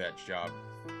started that job,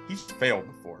 he's failed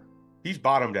before. He's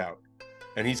bottomed out,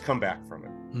 and he's come back from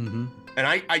it. Mm-hmm. And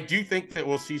I do think that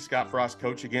we'll see Scott Frost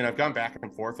coach again. I've gone back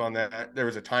and forth on that. There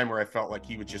was a time where I felt like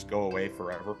he would just go away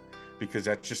forever, because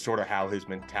that's just sort of how his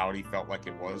mentality felt like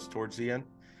it was towards the end.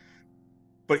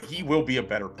 But he will be a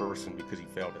better person because he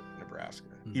failed at Nebraska.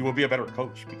 Mm-hmm. He will be a better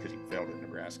coach because he failed at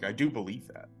Nebraska. I do believe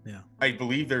that. Yeah. I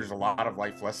believe there's a lot of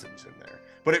life lessons in there.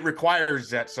 But it requires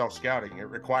that self-scouting. It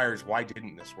requires, why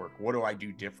didn't this work? What do I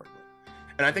do differently?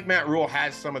 And I think Matt Rhule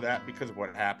has some of that because of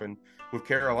what happened with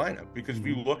Carolina. Because if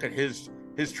you look at his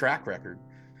track record,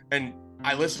 and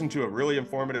I listened to a really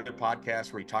informative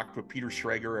podcast where he talked with Peter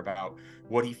Schrager about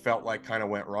what he felt like kind of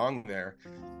went wrong there.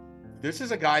 This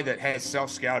is a guy that has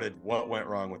self-scouted what went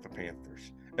wrong with the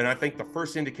Panthers. And I think the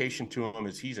first indication to him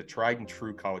is he's a tried and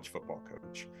true college football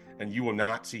coach. And you will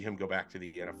not see him go back to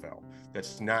the NFL.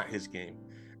 That's not his game.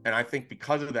 And I think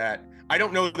because of that, I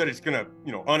don't know that it's going to,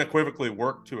 unequivocally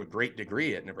work to a great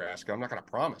degree at Nebraska. I'm not going to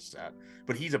promise that.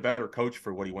 But he's a better coach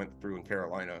for what he went through in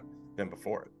Carolina than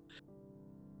before it.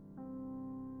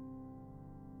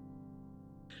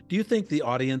 Do you think the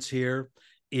audience here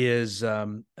is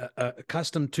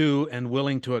accustomed to and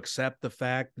willing to accept the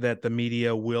fact that the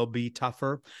media will be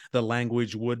tougher, the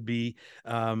language would be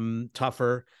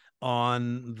tougher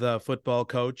on the football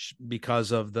coach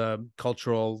because of the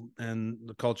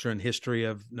culture and history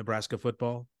of Nebraska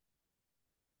football?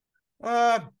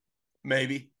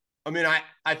 Maybe. I mean,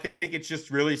 I think it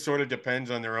just really sort of depends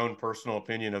on their own personal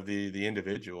opinion of the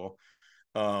individual.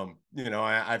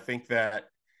 I think that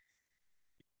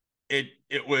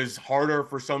it was harder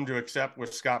for some to accept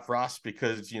with Scott Frost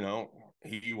because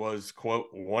he was, quote,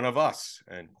 one of us,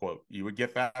 end quote. You would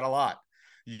get that a lot.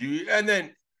 And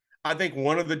then I think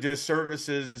one of the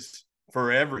disservices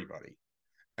for everybody,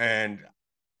 and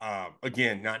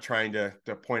again, not trying to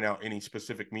point out any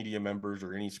specific media members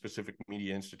or any specific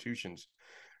media institutions,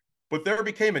 but there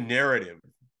became a narrative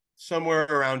somewhere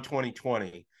around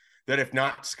 2020 that if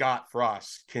not Scott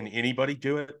Frost, can anybody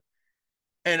do it?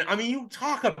 And I mean, you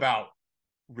talk about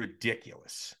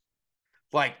ridiculous,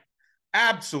 like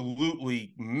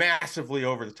absolutely massively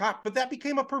over the top, but that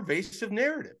became a pervasive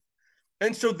narrative.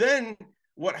 And so then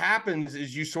what happens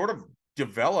is you sort of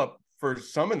develop, for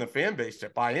some in the fan base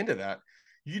that buy into that,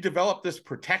 you develop this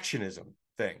protectionism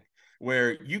thing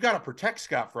where you got to protect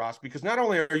Scott Frost, because not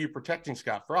only are you protecting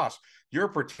Scott Frost, you're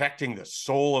protecting the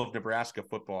soul of Nebraska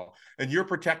football, and you're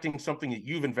protecting something that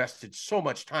you've invested so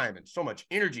much time and so much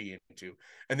energy into,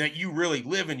 and that you really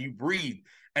live and you breathe,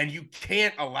 and you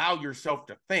can't allow yourself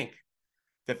to think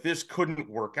that this couldn't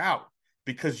work out,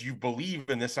 because you believe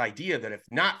in this idea that if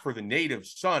not for the native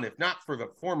son, if not for the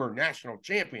former national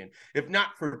champion, if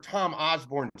not for Tom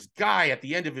Osborne's guy at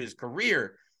the end of his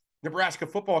career, Nebraska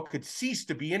football could cease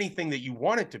to be anything that you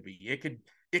want it to be. It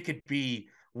could be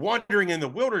wandering in the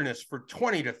wilderness for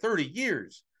 20 to 30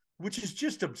 years, which is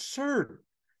just absurd.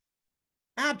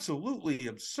 Absolutely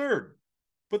absurd.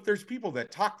 But there's people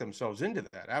that talk themselves into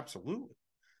that. Absolutely.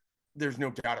 There's no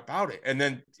doubt about it. And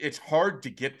then it's hard to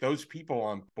get those people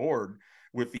on board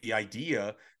with the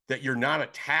idea that you're not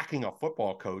attacking a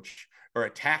football coach or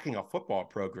attacking a football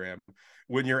program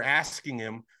when you're asking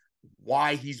him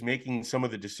why he's making some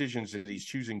of the decisions that he's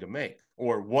choosing to make,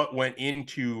 or what went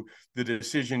into the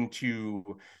decision to,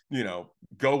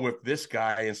 go with this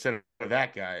guy instead of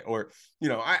that guy. Or,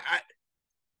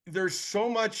 there's so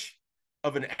much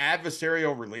of an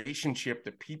adversarial relationship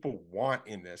that people want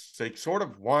in this. They sort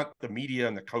of want the media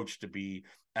and the coach to be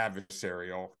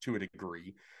adversarial to a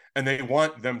degree, and they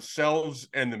want themselves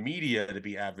and the media to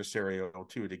be adversarial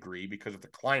to a degree because of the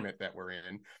climate that we're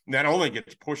in. And that only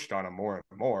gets pushed on them more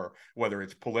and more, whether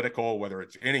it's political, whether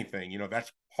it's anything, that's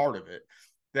part of it.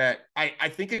 That I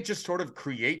think it just sort of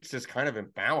creates this kind of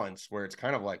imbalance where it's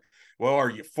kind of like, well, are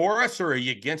you for us or are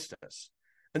you against us?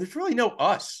 And there's really no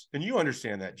us. And you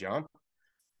understand that, John.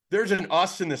 There's an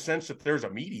us in the sense that there's a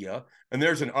media, and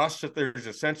there's an us that there's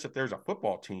a sense that there's a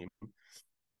football team.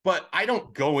 But I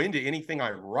don't go into anything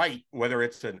I write, whether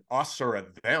it's an us or a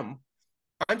them.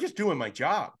 I'm just doing my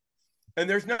job. And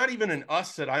there's not even an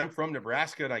us that I'm from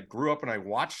Nebraska and I grew up and I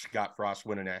watched Scott Frost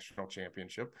win a national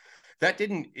championship. That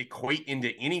didn't equate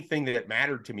into anything that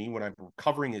mattered to me when I'm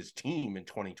covering his team in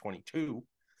 2022.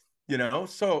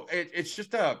 So it's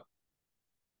just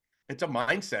it's a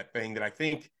mindset thing that I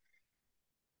think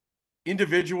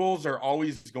individuals are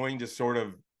always going to sort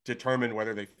of determine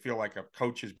whether they feel like a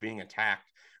coach is being attacked,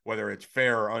 whether it's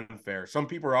fair or unfair. Some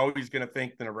people are always going to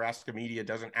think the Nebraska media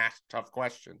doesn't ask tough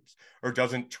questions, or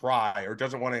doesn't try, or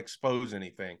doesn't want to expose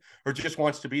anything, or just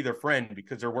wants to be their friend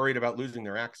because they're worried about losing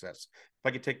their access. If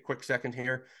I could take a quick second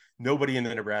here, nobody in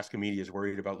the Nebraska media is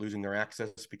worried about losing their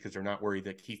access because they're not worried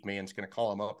that Keith Mann's going to call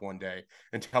them up one day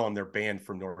and tell them they're banned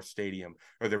from North Stadium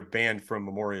or they're banned from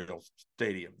Memorial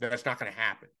Stadium. That's not going to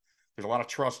happen. There's a lot of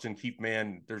trust in Keith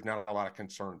Mann. There's not a lot of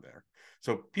concern there.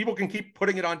 So people can keep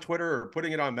putting it on Twitter or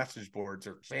putting it on message boards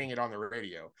or saying it on the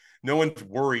radio. No one's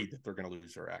worried that they're going to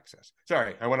lose their access.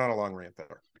 Sorry, I went on a long rant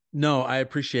there. No, I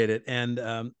appreciate it. And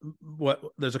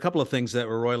there's a couple of things that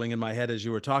were roiling in my head as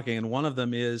you were talking. And one of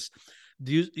them is,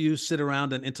 do you sit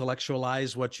around and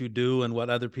intellectualize what you do and what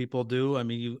other people do? I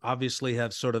mean, you obviously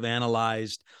have sort of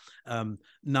analyzed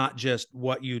not just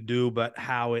what you do, but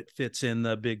how it fits in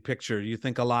the big picture. Do you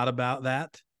think a lot about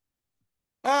that?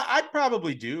 I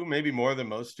probably do, maybe more than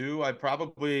most do. I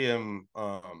probably am.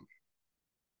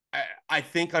 I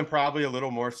think I'm probably a little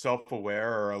more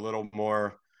self-aware, or a little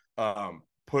more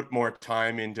put more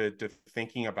time into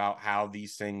thinking about how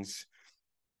these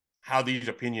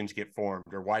opinions get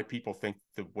formed, or why people think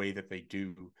the way that they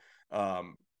do.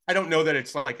 I don't know that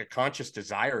it's like a conscious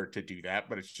desire to do that,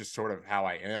 but it's just sort of how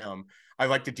I am. I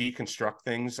like to deconstruct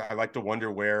things. I like to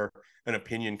wonder where an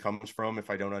opinion comes from if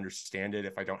I don't understand it,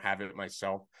 if I don't have it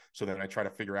myself. So then I try to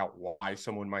figure out why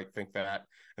someone might think that.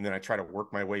 And then I try to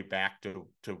work my way back to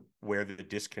where the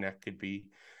disconnect could be,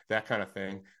 that kind of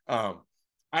thing. I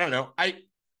don't know.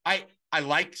 I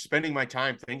like spending my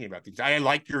time thinking about these. I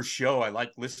like your show. I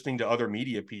like listening to other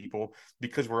media people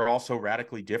because we're all so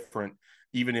radically different.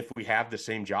 even if we have the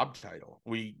same job title.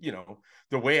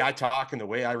 The way I talk and the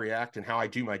way I react and how I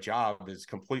do my job is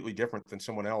completely different than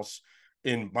someone else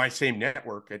in my same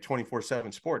network at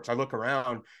 24/7 Sports. I look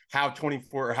around how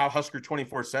Husker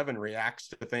 24/7 reacts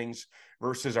to things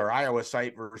versus our Iowa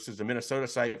site versus the Minnesota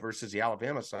site versus the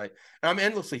Alabama site. And I'm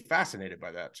endlessly fascinated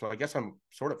by that. So I guess I'm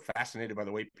sort of fascinated by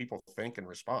the way people think and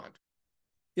respond.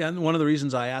 Yeah, and one of the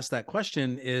reasons I asked that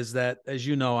question is that, as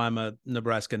you know, I'm a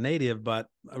Nebraska native, but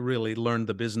I really learned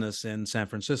the business in San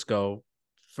Francisco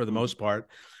for the most part,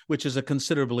 which is a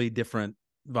considerably different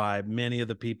vibe. Many of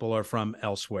the people are from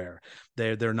elsewhere.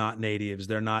 They're not natives.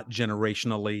 They're not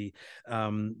generationally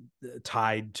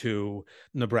tied to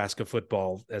Nebraska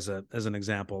football, as an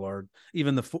example, or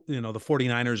even the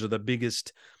 49ers are the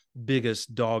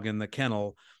biggest dog in the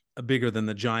kennel, bigger than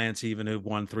the Giants, even who've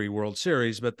won 3 World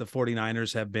Series, but the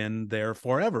 49ers have been there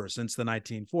forever, since the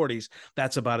 1940s.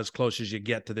 That's about as close as you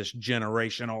get to this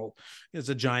generational, as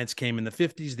the Giants came in the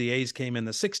 50s, the A's came in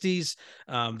the 60s,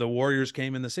 the Warriors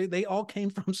came in the 60s. They all came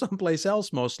from someplace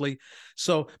else mostly.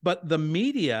 So, but the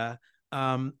media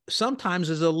sometimes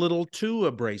is a little too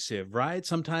abrasive, right?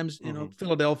 Sometimes,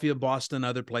 Philadelphia, Boston,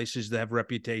 other places that have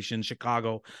reputation,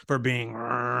 Chicago for being,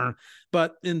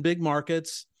 but in big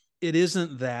markets, it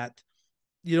isn't that.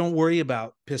 You don't worry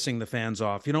about pissing the fans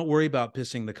off. You don't worry about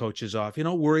pissing the coaches off. You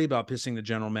don't worry about pissing the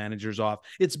general managers off.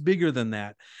 It's bigger than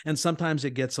that. And sometimes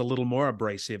it gets a little more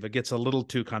abrasive. It gets a little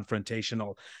too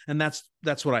confrontational. And that's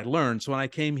what I learned. So when I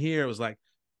came here, it was like,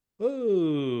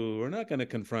 oh, we're not going to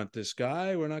confront this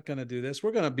guy. We're not going to do this.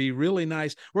 We're going to be really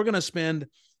nice. We're going to spend,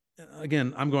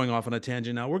 again, I'm going off on a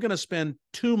tangent now. We're going to spend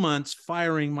 2 months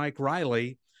firing Mike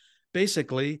Riley.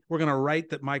 Basically, we're going to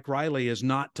write that Mike Riley is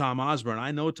not Tom Osborne.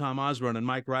 I know Tom Osborne, and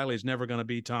Mike Riley is never going to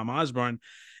be Tom Osborne.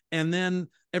 And then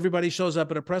everybody shows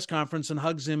up at a press conference and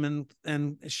hugs him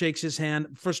and shakes his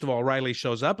hand. First of all, Riley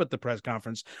shows up at the press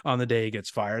conference on the day he gets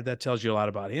fired. That tells you a lot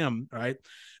about him, right?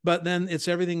 But then it's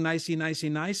everything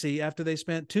nicey after they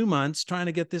spent 2 months trying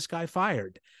to get this guy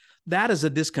fired. That is a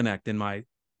disconnect in my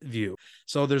view.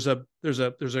 So there's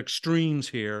extremes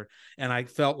here, and I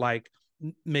felt like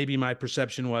maybe my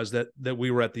perception was that we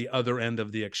were at the other end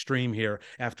of the extreme here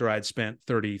after I'd spent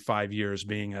 35 years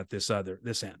being at this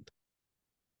end.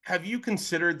 Have you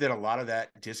considered that a lot of that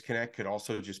disconnect could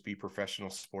also just be professional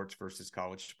sports versus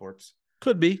college sports?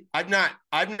 Could be. I've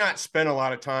not spent a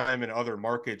lot of time in other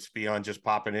markets beyond just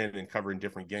popping in and covering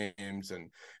different games and,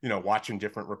 watching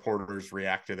different reporters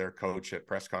react to their coach at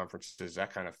press conferences,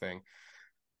 that kind of thing.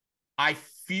 I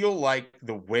feel like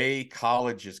the way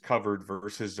college is covered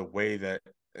versus the way that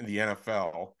the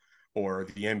NFL or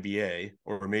the NBA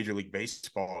or Major League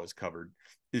Baseball is covered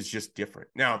is just different.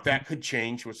 Now, that could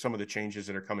change with some of the changes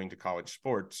that are coming to college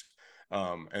sports,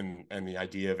 and the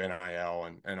idea of NIL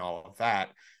and all of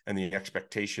that, and the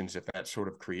expectations that sort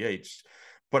of creates.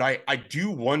 But I do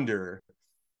wonder,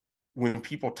 when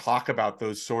people talk about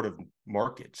those sort of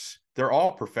markets, they're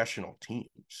all professional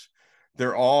teams.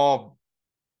 They're all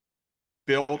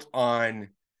built on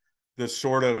the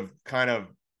sort of kind of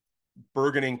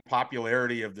burgeoning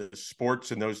popularity of the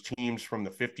sports and those teams from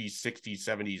the 50s, 60s,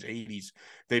 70s, 80s.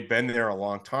 They've been there a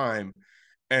long time,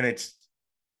 and it's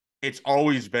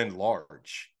always been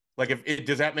large. Like,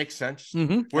 does that make sense?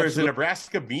 Mm-hmm, Whereas absolutely. the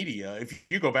Nebraska media, if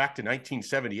you go back to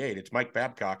 1978, it's Mike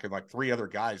Babcock and like 3 other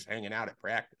guys hanging out at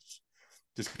practice,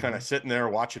 just kind of sitting there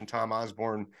watching Tom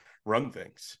Osborne run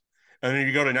things. And then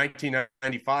you go to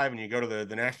 1995 and you go to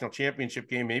the national championship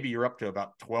game, maybe you're up to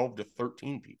about 12 to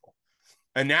 13 people.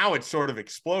 And now it's sort of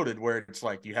exploded where it's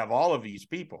like you have all of these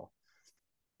people,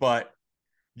 but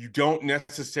you don't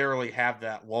necessarily have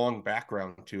that long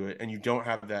background to it, and you don't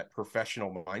have that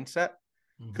professional mindset.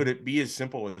 Mm-hmm. Could it be as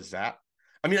simple as that?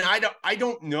 I mean, I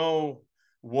don't know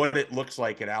what it looks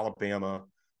like at Alabama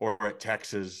or at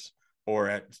Texas or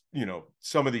at,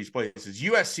 some of these places.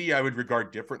 USC, I would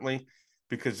regard differently,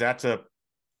 because that's a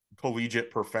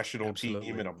collegiate professional Absolutely.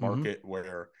 team in a market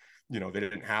where, they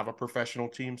didn't have a professional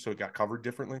team, so it got covered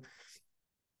differently.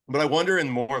 But I wonder, in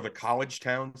more of the college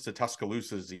towns, the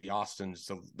Tuscaloosas, the Austins,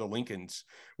 the Lincolns,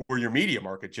 where your media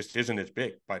market just isn't as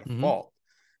big by default,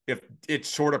 if it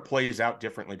sort of plays out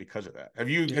differently because of that. Have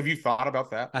you thought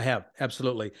about that? I have,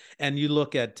 absolutely. And you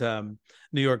look at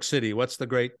New York City. What's the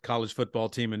great college football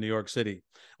team in New York City?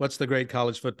 What's the great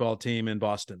college football team in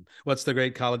Boston? What's the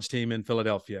great college team in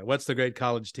Philadelphia? What's the great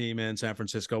college team in San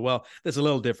Francisco? Well, it's a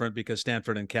little different because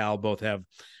Stanford and Cal both have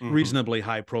reasonably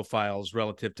high profiles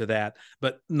relative to that,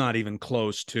 but not even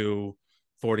close to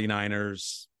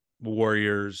 49ers,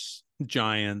 Warriors,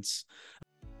 Giants.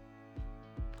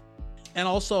 And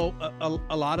also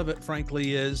a lot of it,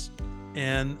 frankly, is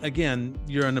And again,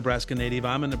 you're a Nebraska native.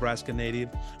 I'm a Nebraska native.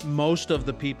 Most of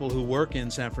the people who work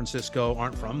in San Francisco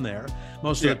aren't from there.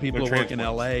 Most of the people who work in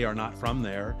LA are not from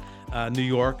there. New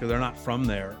York, they're not from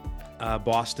there.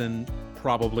 Boston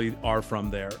probably are from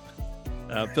there.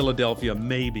 Philadelphia,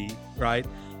 maybe, right?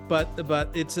 But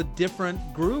it's a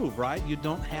different groove, right? You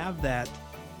don't have that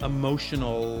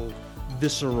emotional,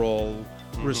 visceral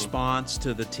response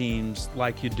to the teams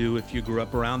like you do if you grew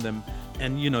up around them.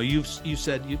 And you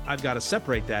said I've got to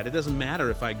separate that. It doesn't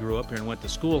matter if I grew up here and went to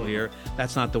school here.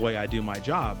 That's not the way I do my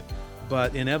job.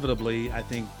 But inevitably, I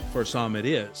think for some it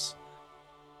is.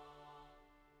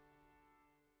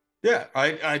 Yeah,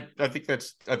 I think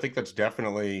that's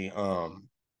definitely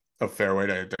a fair way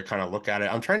to kind of look at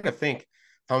it. I'm trying to think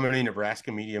how many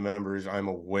Nebraska media members I'm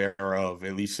aware of,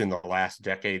 at least in the last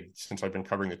decade since I've been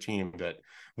covering the team, that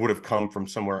would have come from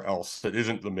somewhere else that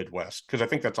isn't the Midwest. Because I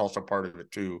think that's also part of it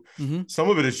too. Some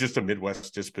of it is just a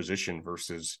Midwest disposition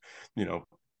versus, the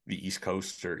East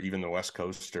Coast or even the West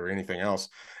Coast or anything else.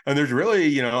 And there's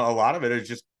really, a lot of it is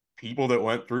just people that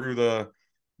went through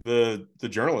the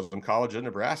journalism college in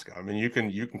Nebraska. I mean, you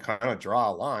can kind of draw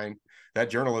a line. That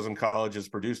journalism college has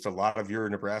produced a lot of your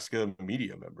Nebraska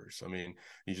media members. I mean,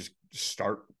 you just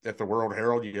start at the World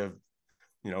Herald. You have,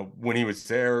 when he was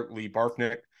there, Lee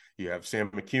Barfnick, you have Sam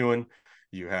McEwen,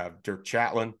 you have Dirk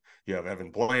Chatelain, you have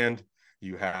Evan Bland,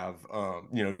 you have,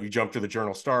 you jump to the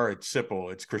Journal Star, it's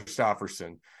Sipple, it's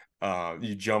Christopherson.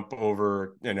 You jump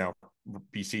over, and now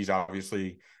BC's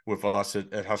obviously with us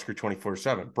at Husker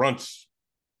 24/7. Brunt's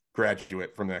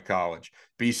graduate from that college.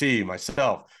 BC,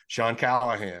 myself, Sean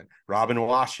Callahan, Robin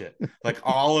Washut, like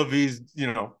all of these,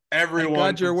 everyone. Thank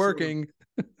God you're working.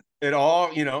 It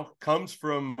all, comes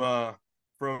from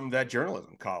that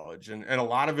journalism college, and a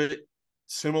lot of it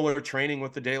similar training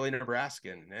with the Daily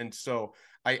Nebraskan. And so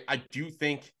I do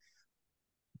think,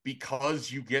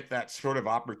 because you get that sort of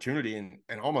opportunity,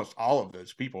 and almost all of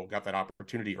those people got that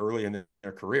opportunity early in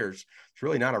their careers, it's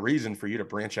really not a reason for you to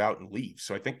branch out and leave.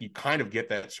 So I think you kind of get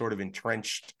that sort of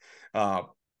entrenched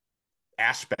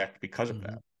aspect because of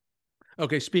that.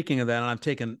 Okay, speaking of that, and I've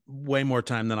taken way more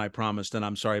time than I promised, and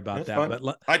I'm sorry about that. Fine.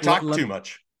 But I talked too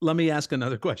much. Let me ask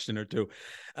another question or two.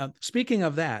 Speaking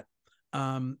of that,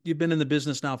 you've been in the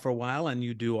business now for a while, and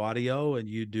you do audio, and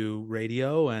you do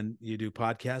radio, and you do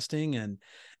podcasting,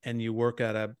 and you work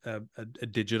at a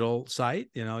digital site.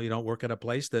 You don't work at a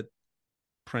place that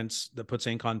puts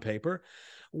ink on paper.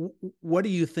 What do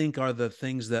you think are the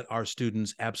things that our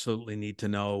students absolutely need to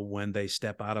know when they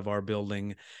step out of our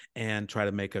building and try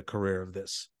to make a career of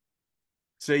this?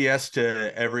 Say yes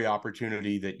to every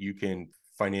opportunity that you can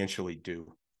financially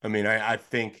do. I mean, I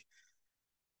think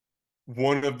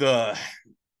one of the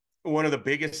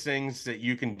biggest things that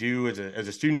you can do as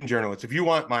a student journalist, if you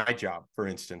want my job, for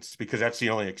instance, because that's the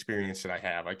only experience that I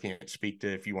have. I can't speak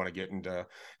to if you want to get into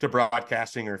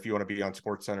broadcasting or if you want to be on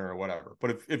SportsCenter or whatever.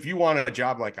 But if you want a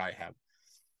job like I have,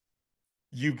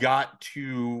 you got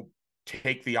to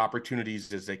take the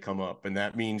opportunities as they come up. And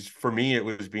that means, for me, it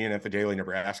was being at the Daily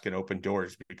Nebraska and open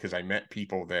doors, because I met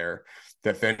people there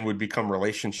that then would become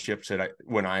relationships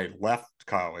when I left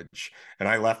college. And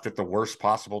I left at the worst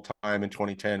possible time in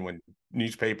 2010, when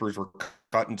newspapers were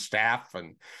cutting staff,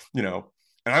 and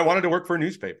I wanted to work for a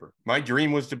newspaper. My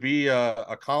dream was to be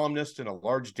a columnist in a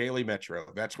large daily metro.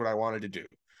 That's what I wanted to do.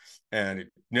 And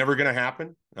it's never going to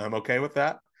happen. I'm okay with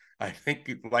that. I think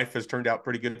life has turned out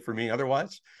pretty good for me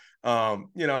otherwise.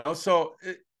 So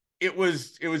it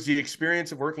was the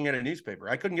experience of working at a newspaper.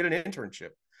 I couldn't get an internship.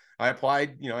 I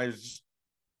applied, I was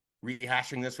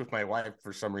rehashing this with my wife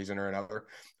for some reason or another.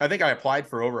 I think I applied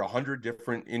for over 100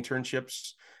 different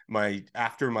internships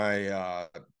after my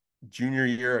junior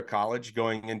year of college,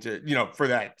 going into, for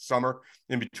that summer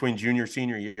in between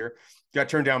senior year. Got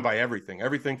turned down by everything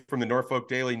from the Norfolk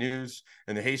Daily News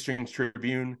and the Hastings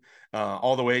Tribune,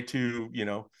 all the way to,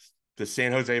 the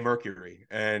San Jose Mercury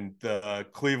and the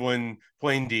Cleveland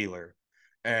Plain Dealer,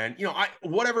 and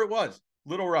whatever it was,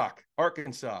 Little Rock,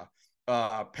 Arkansas,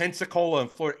 Pensacola in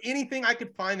Florida, anything I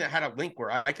could find that had a link where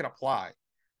I could apply,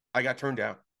 I got turned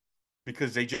down,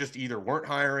 because they just either weren't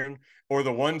hiring, or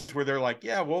the ones where they're like,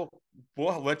 yeah, we'll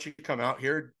let you come out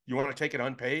here. You want to take it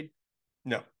unpaid?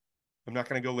 No, I'm not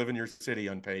going to go live in your city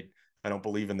unpaid. I don't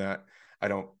believe in that. I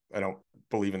don't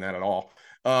believe in that at all.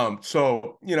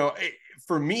 So,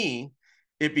 for me,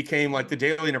 it became like the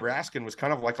Daily Nebraskan was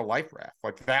kind of like a life raft.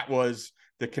 Like, that was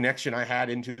the connection I had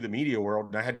into the media world,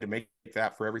 and I had to make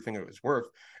that for everything it was worth.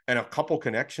 And a couple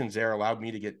connections there allowed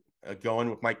me to get going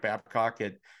with Mike Babcock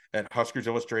at Huskers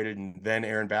Illustrated, and then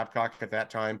Aaron Babcock at that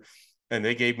time. and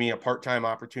they gave me a part-time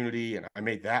opportunity, and I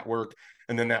made that work.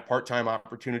 And then that part-time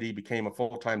opportunity became a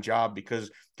full-time job because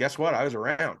guess what? I was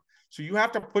around. So you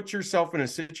have to put yourself in a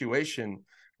situation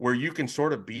where you can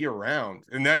sort of be around.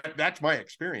 And that's my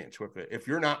experience with it. If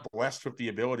you're not blessed with the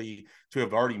ability to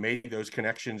have already made those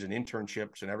connections and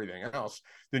internships and everything else,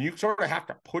 then you sort of have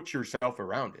to put yourself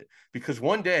around it, because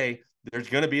one day there's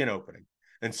going to be an opening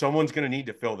and someone's going to need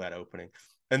to fill that opening.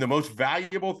 And the most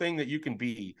valuable thing that you can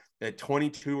be at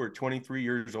 22 or 23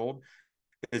 years old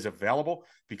is available,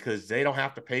 because they don't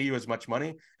have to pay you as much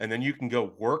money. And then you can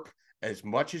go work as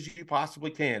much as you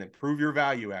possibly can and prove your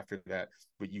value after that.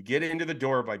 But you get into the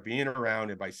door by being around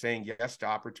and by saying yes to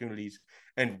opportunities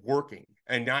and working,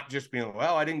 and not just being,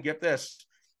 well, I didn't get this,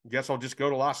 guess I'll just go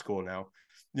to law school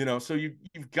now. So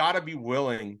you've got to be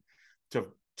willing to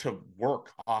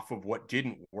work off of what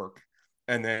didn't work,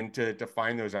 and then to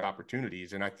find those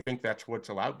opportunities. And I think that's what's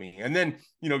allowed me. And then,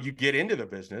 you get into the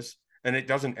business and it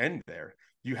doesn't end there.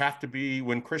 You have to be,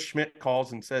 when Chris Schmidt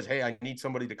calls and says, hey, I need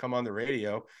somebody to come on the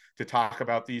radio to talk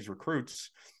about these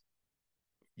recruits,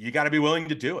 you got to be willing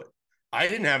to do it. I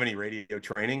didn't have any radio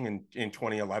training in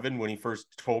 2011 when he first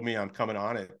told me I'm coming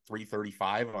on at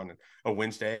 3:35 on a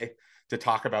Wednesday to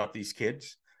talk about these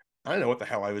kids. I don't know what the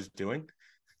hell I was doing.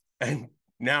 And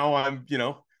now I'm,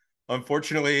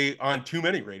 unfortunately on too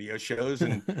many radio shows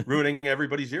and ruining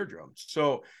everybody's eardrums.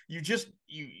 So you just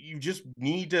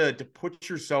need to put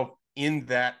yourself in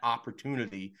that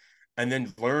opportunity, and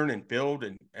then learn and build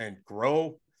and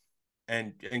grow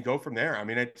and go from there. I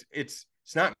mean, it's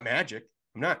not magic.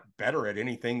 I'm not better at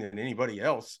anything than anybody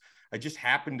else. I just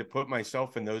happen to put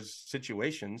myself in those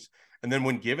situations. And then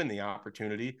when given the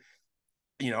opportunity,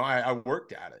 I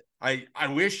worked at it. I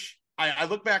wish I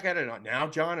look back at it now,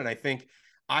 John, and I think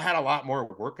I had a lot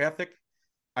more work ethic.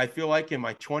 I feel like in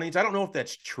my 20s, I don't know if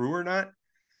that's true or not,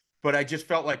 but I just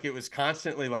felt like it was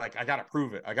constantly like, I got to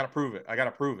prove it. I got to prove it. I got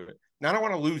to prove it. Now I don't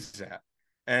want to lose that.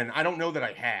 And I don't know that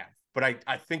I have, but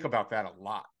I think about that a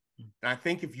lot. And I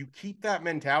think if you keep that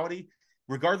mentality,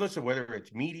 regardless of whether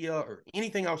it's media or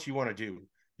anything else you want to do,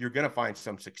 you're going to find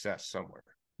some success somewhere.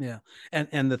 Yeah.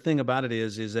 And the thing about it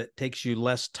is it takes you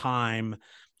less time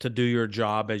to do your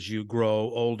job as you grow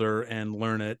older and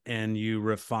learn it, and you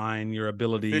refine your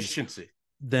abilities. Efficiency.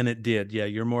 Than it did. Yeah.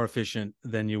 You're more efficient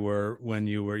than you were when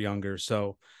you were younger.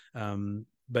 So,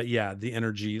 but yeah, the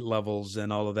energy levels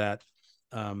and all of that,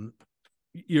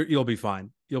 you'll be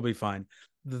fine. You'll be fine.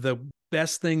 The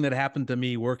best thing that happened to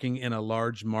me working in a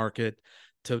large market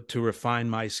to refine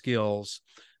my skills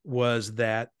was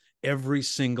that every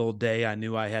single day I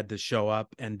knew I had to show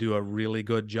up and do a really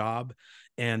good job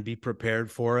and be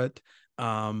prepared for it.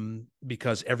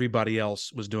 Because everybody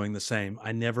else was doing the same.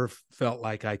 I never felt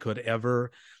like I could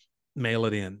ever mail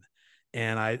it in.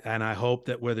 And I hope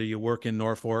that whether you work in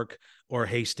Norfolk or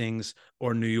Hastings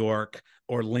or New York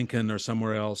or Lincoln or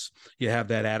somewhere else, you have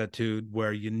that attitude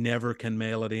where you never can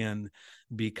mail it in,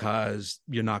 because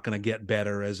you're not going to get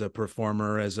better as a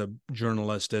performer, as a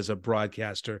journalist, as a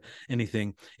broadcaster,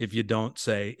 anything, if you don't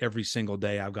say every single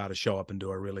day, I've got to show up and do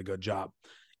a really good job,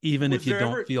 even if you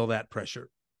don't feel that pressure.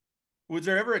 Was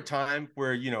there ever a time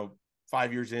where,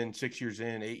 5 years in, 6 years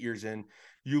in, 8 years in,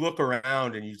 you look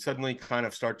around and you suddenly kind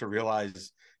of start to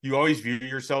realize you always view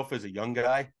yourself as a young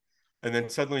guy, and then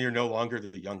suddenly you're no longer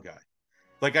the young guy?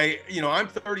 Like I'm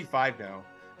 35 now,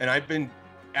 and I've been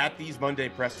at these Monday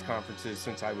press conferences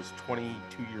since I was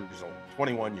 22 years old,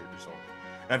 21 years old.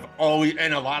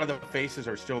 And a lot of the faces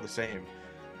are still the same,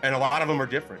 and a lot of them are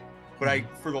different. But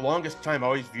for the longest time, I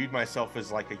always viewed myself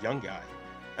as like a young guy.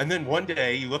 And then one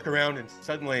day you look around and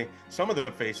suddenly some of the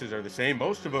faces are the same.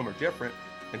 Most of them are different.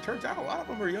 And turns out a lot of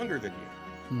them are younger than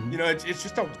you. Mm-hmm. It's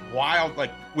just a wild,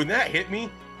 like when that hit me,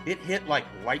 it hit like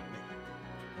lightning.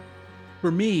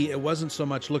 For me, it wasn't so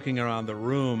much looking around the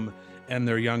room and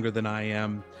they're younger than I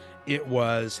am. It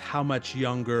was how much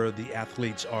younger the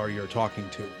athletes are you're talking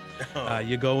to.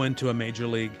 You go into a major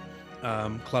league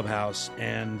clubhouse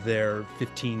and they're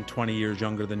 15, 20 years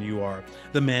younger than you are.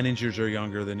 The managers are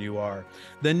younger than you are.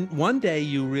 Then one day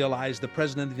you realize the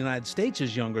president of the United States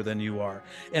is younger than you are.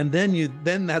 And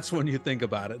then that's when you think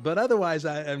about it. But otherwise,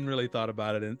 I haven't really thought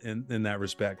about it in that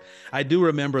respect. I do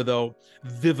remember, though,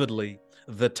 vividly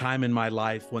the time in my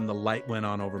life when the light went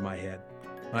on over my head.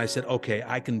 And I said, okay,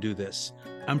 I can do this.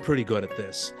 I'm pretty good at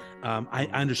this. I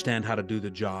understand how to do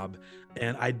the job.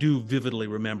 And I do vividly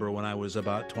remember when I was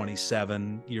about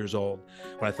 27 years old,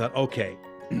 when I thought, okay,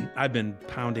 I've been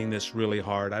pounding this really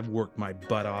hard. I've worked my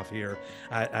butt off here.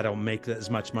 I don't make as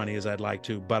much money as I'd like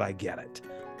to, but I get it.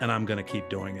 And I'm going to keep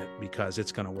doing it because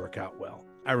it's going to work out well.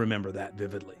 I remember that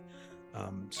vividly.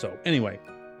 So anyway,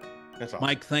 That's awesome.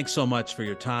 Mike, thanks so much for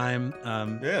your time.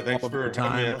 Yeah, thanks for your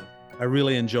having me time. on. I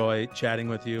really enjoy chatting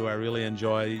with you. I really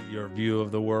enjoy your view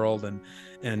of the world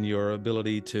and your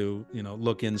ability to,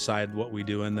 look inside what we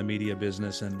do in the media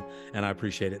business. And I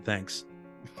appreciate it. Thanks.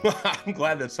 I'm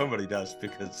glad that somebody does,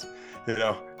 because,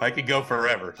 I could go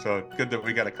forever. So good that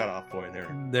we got a cutoff point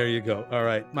there. There you go. All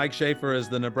right. Mike Schaefer is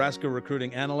the Nebraska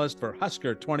recruiting analyst for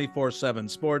Husker 24/7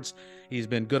 Sports. He's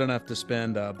been good enough to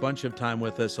spend a bunch of time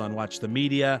with us on Watch the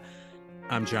Media.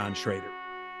 I'm John Schrader.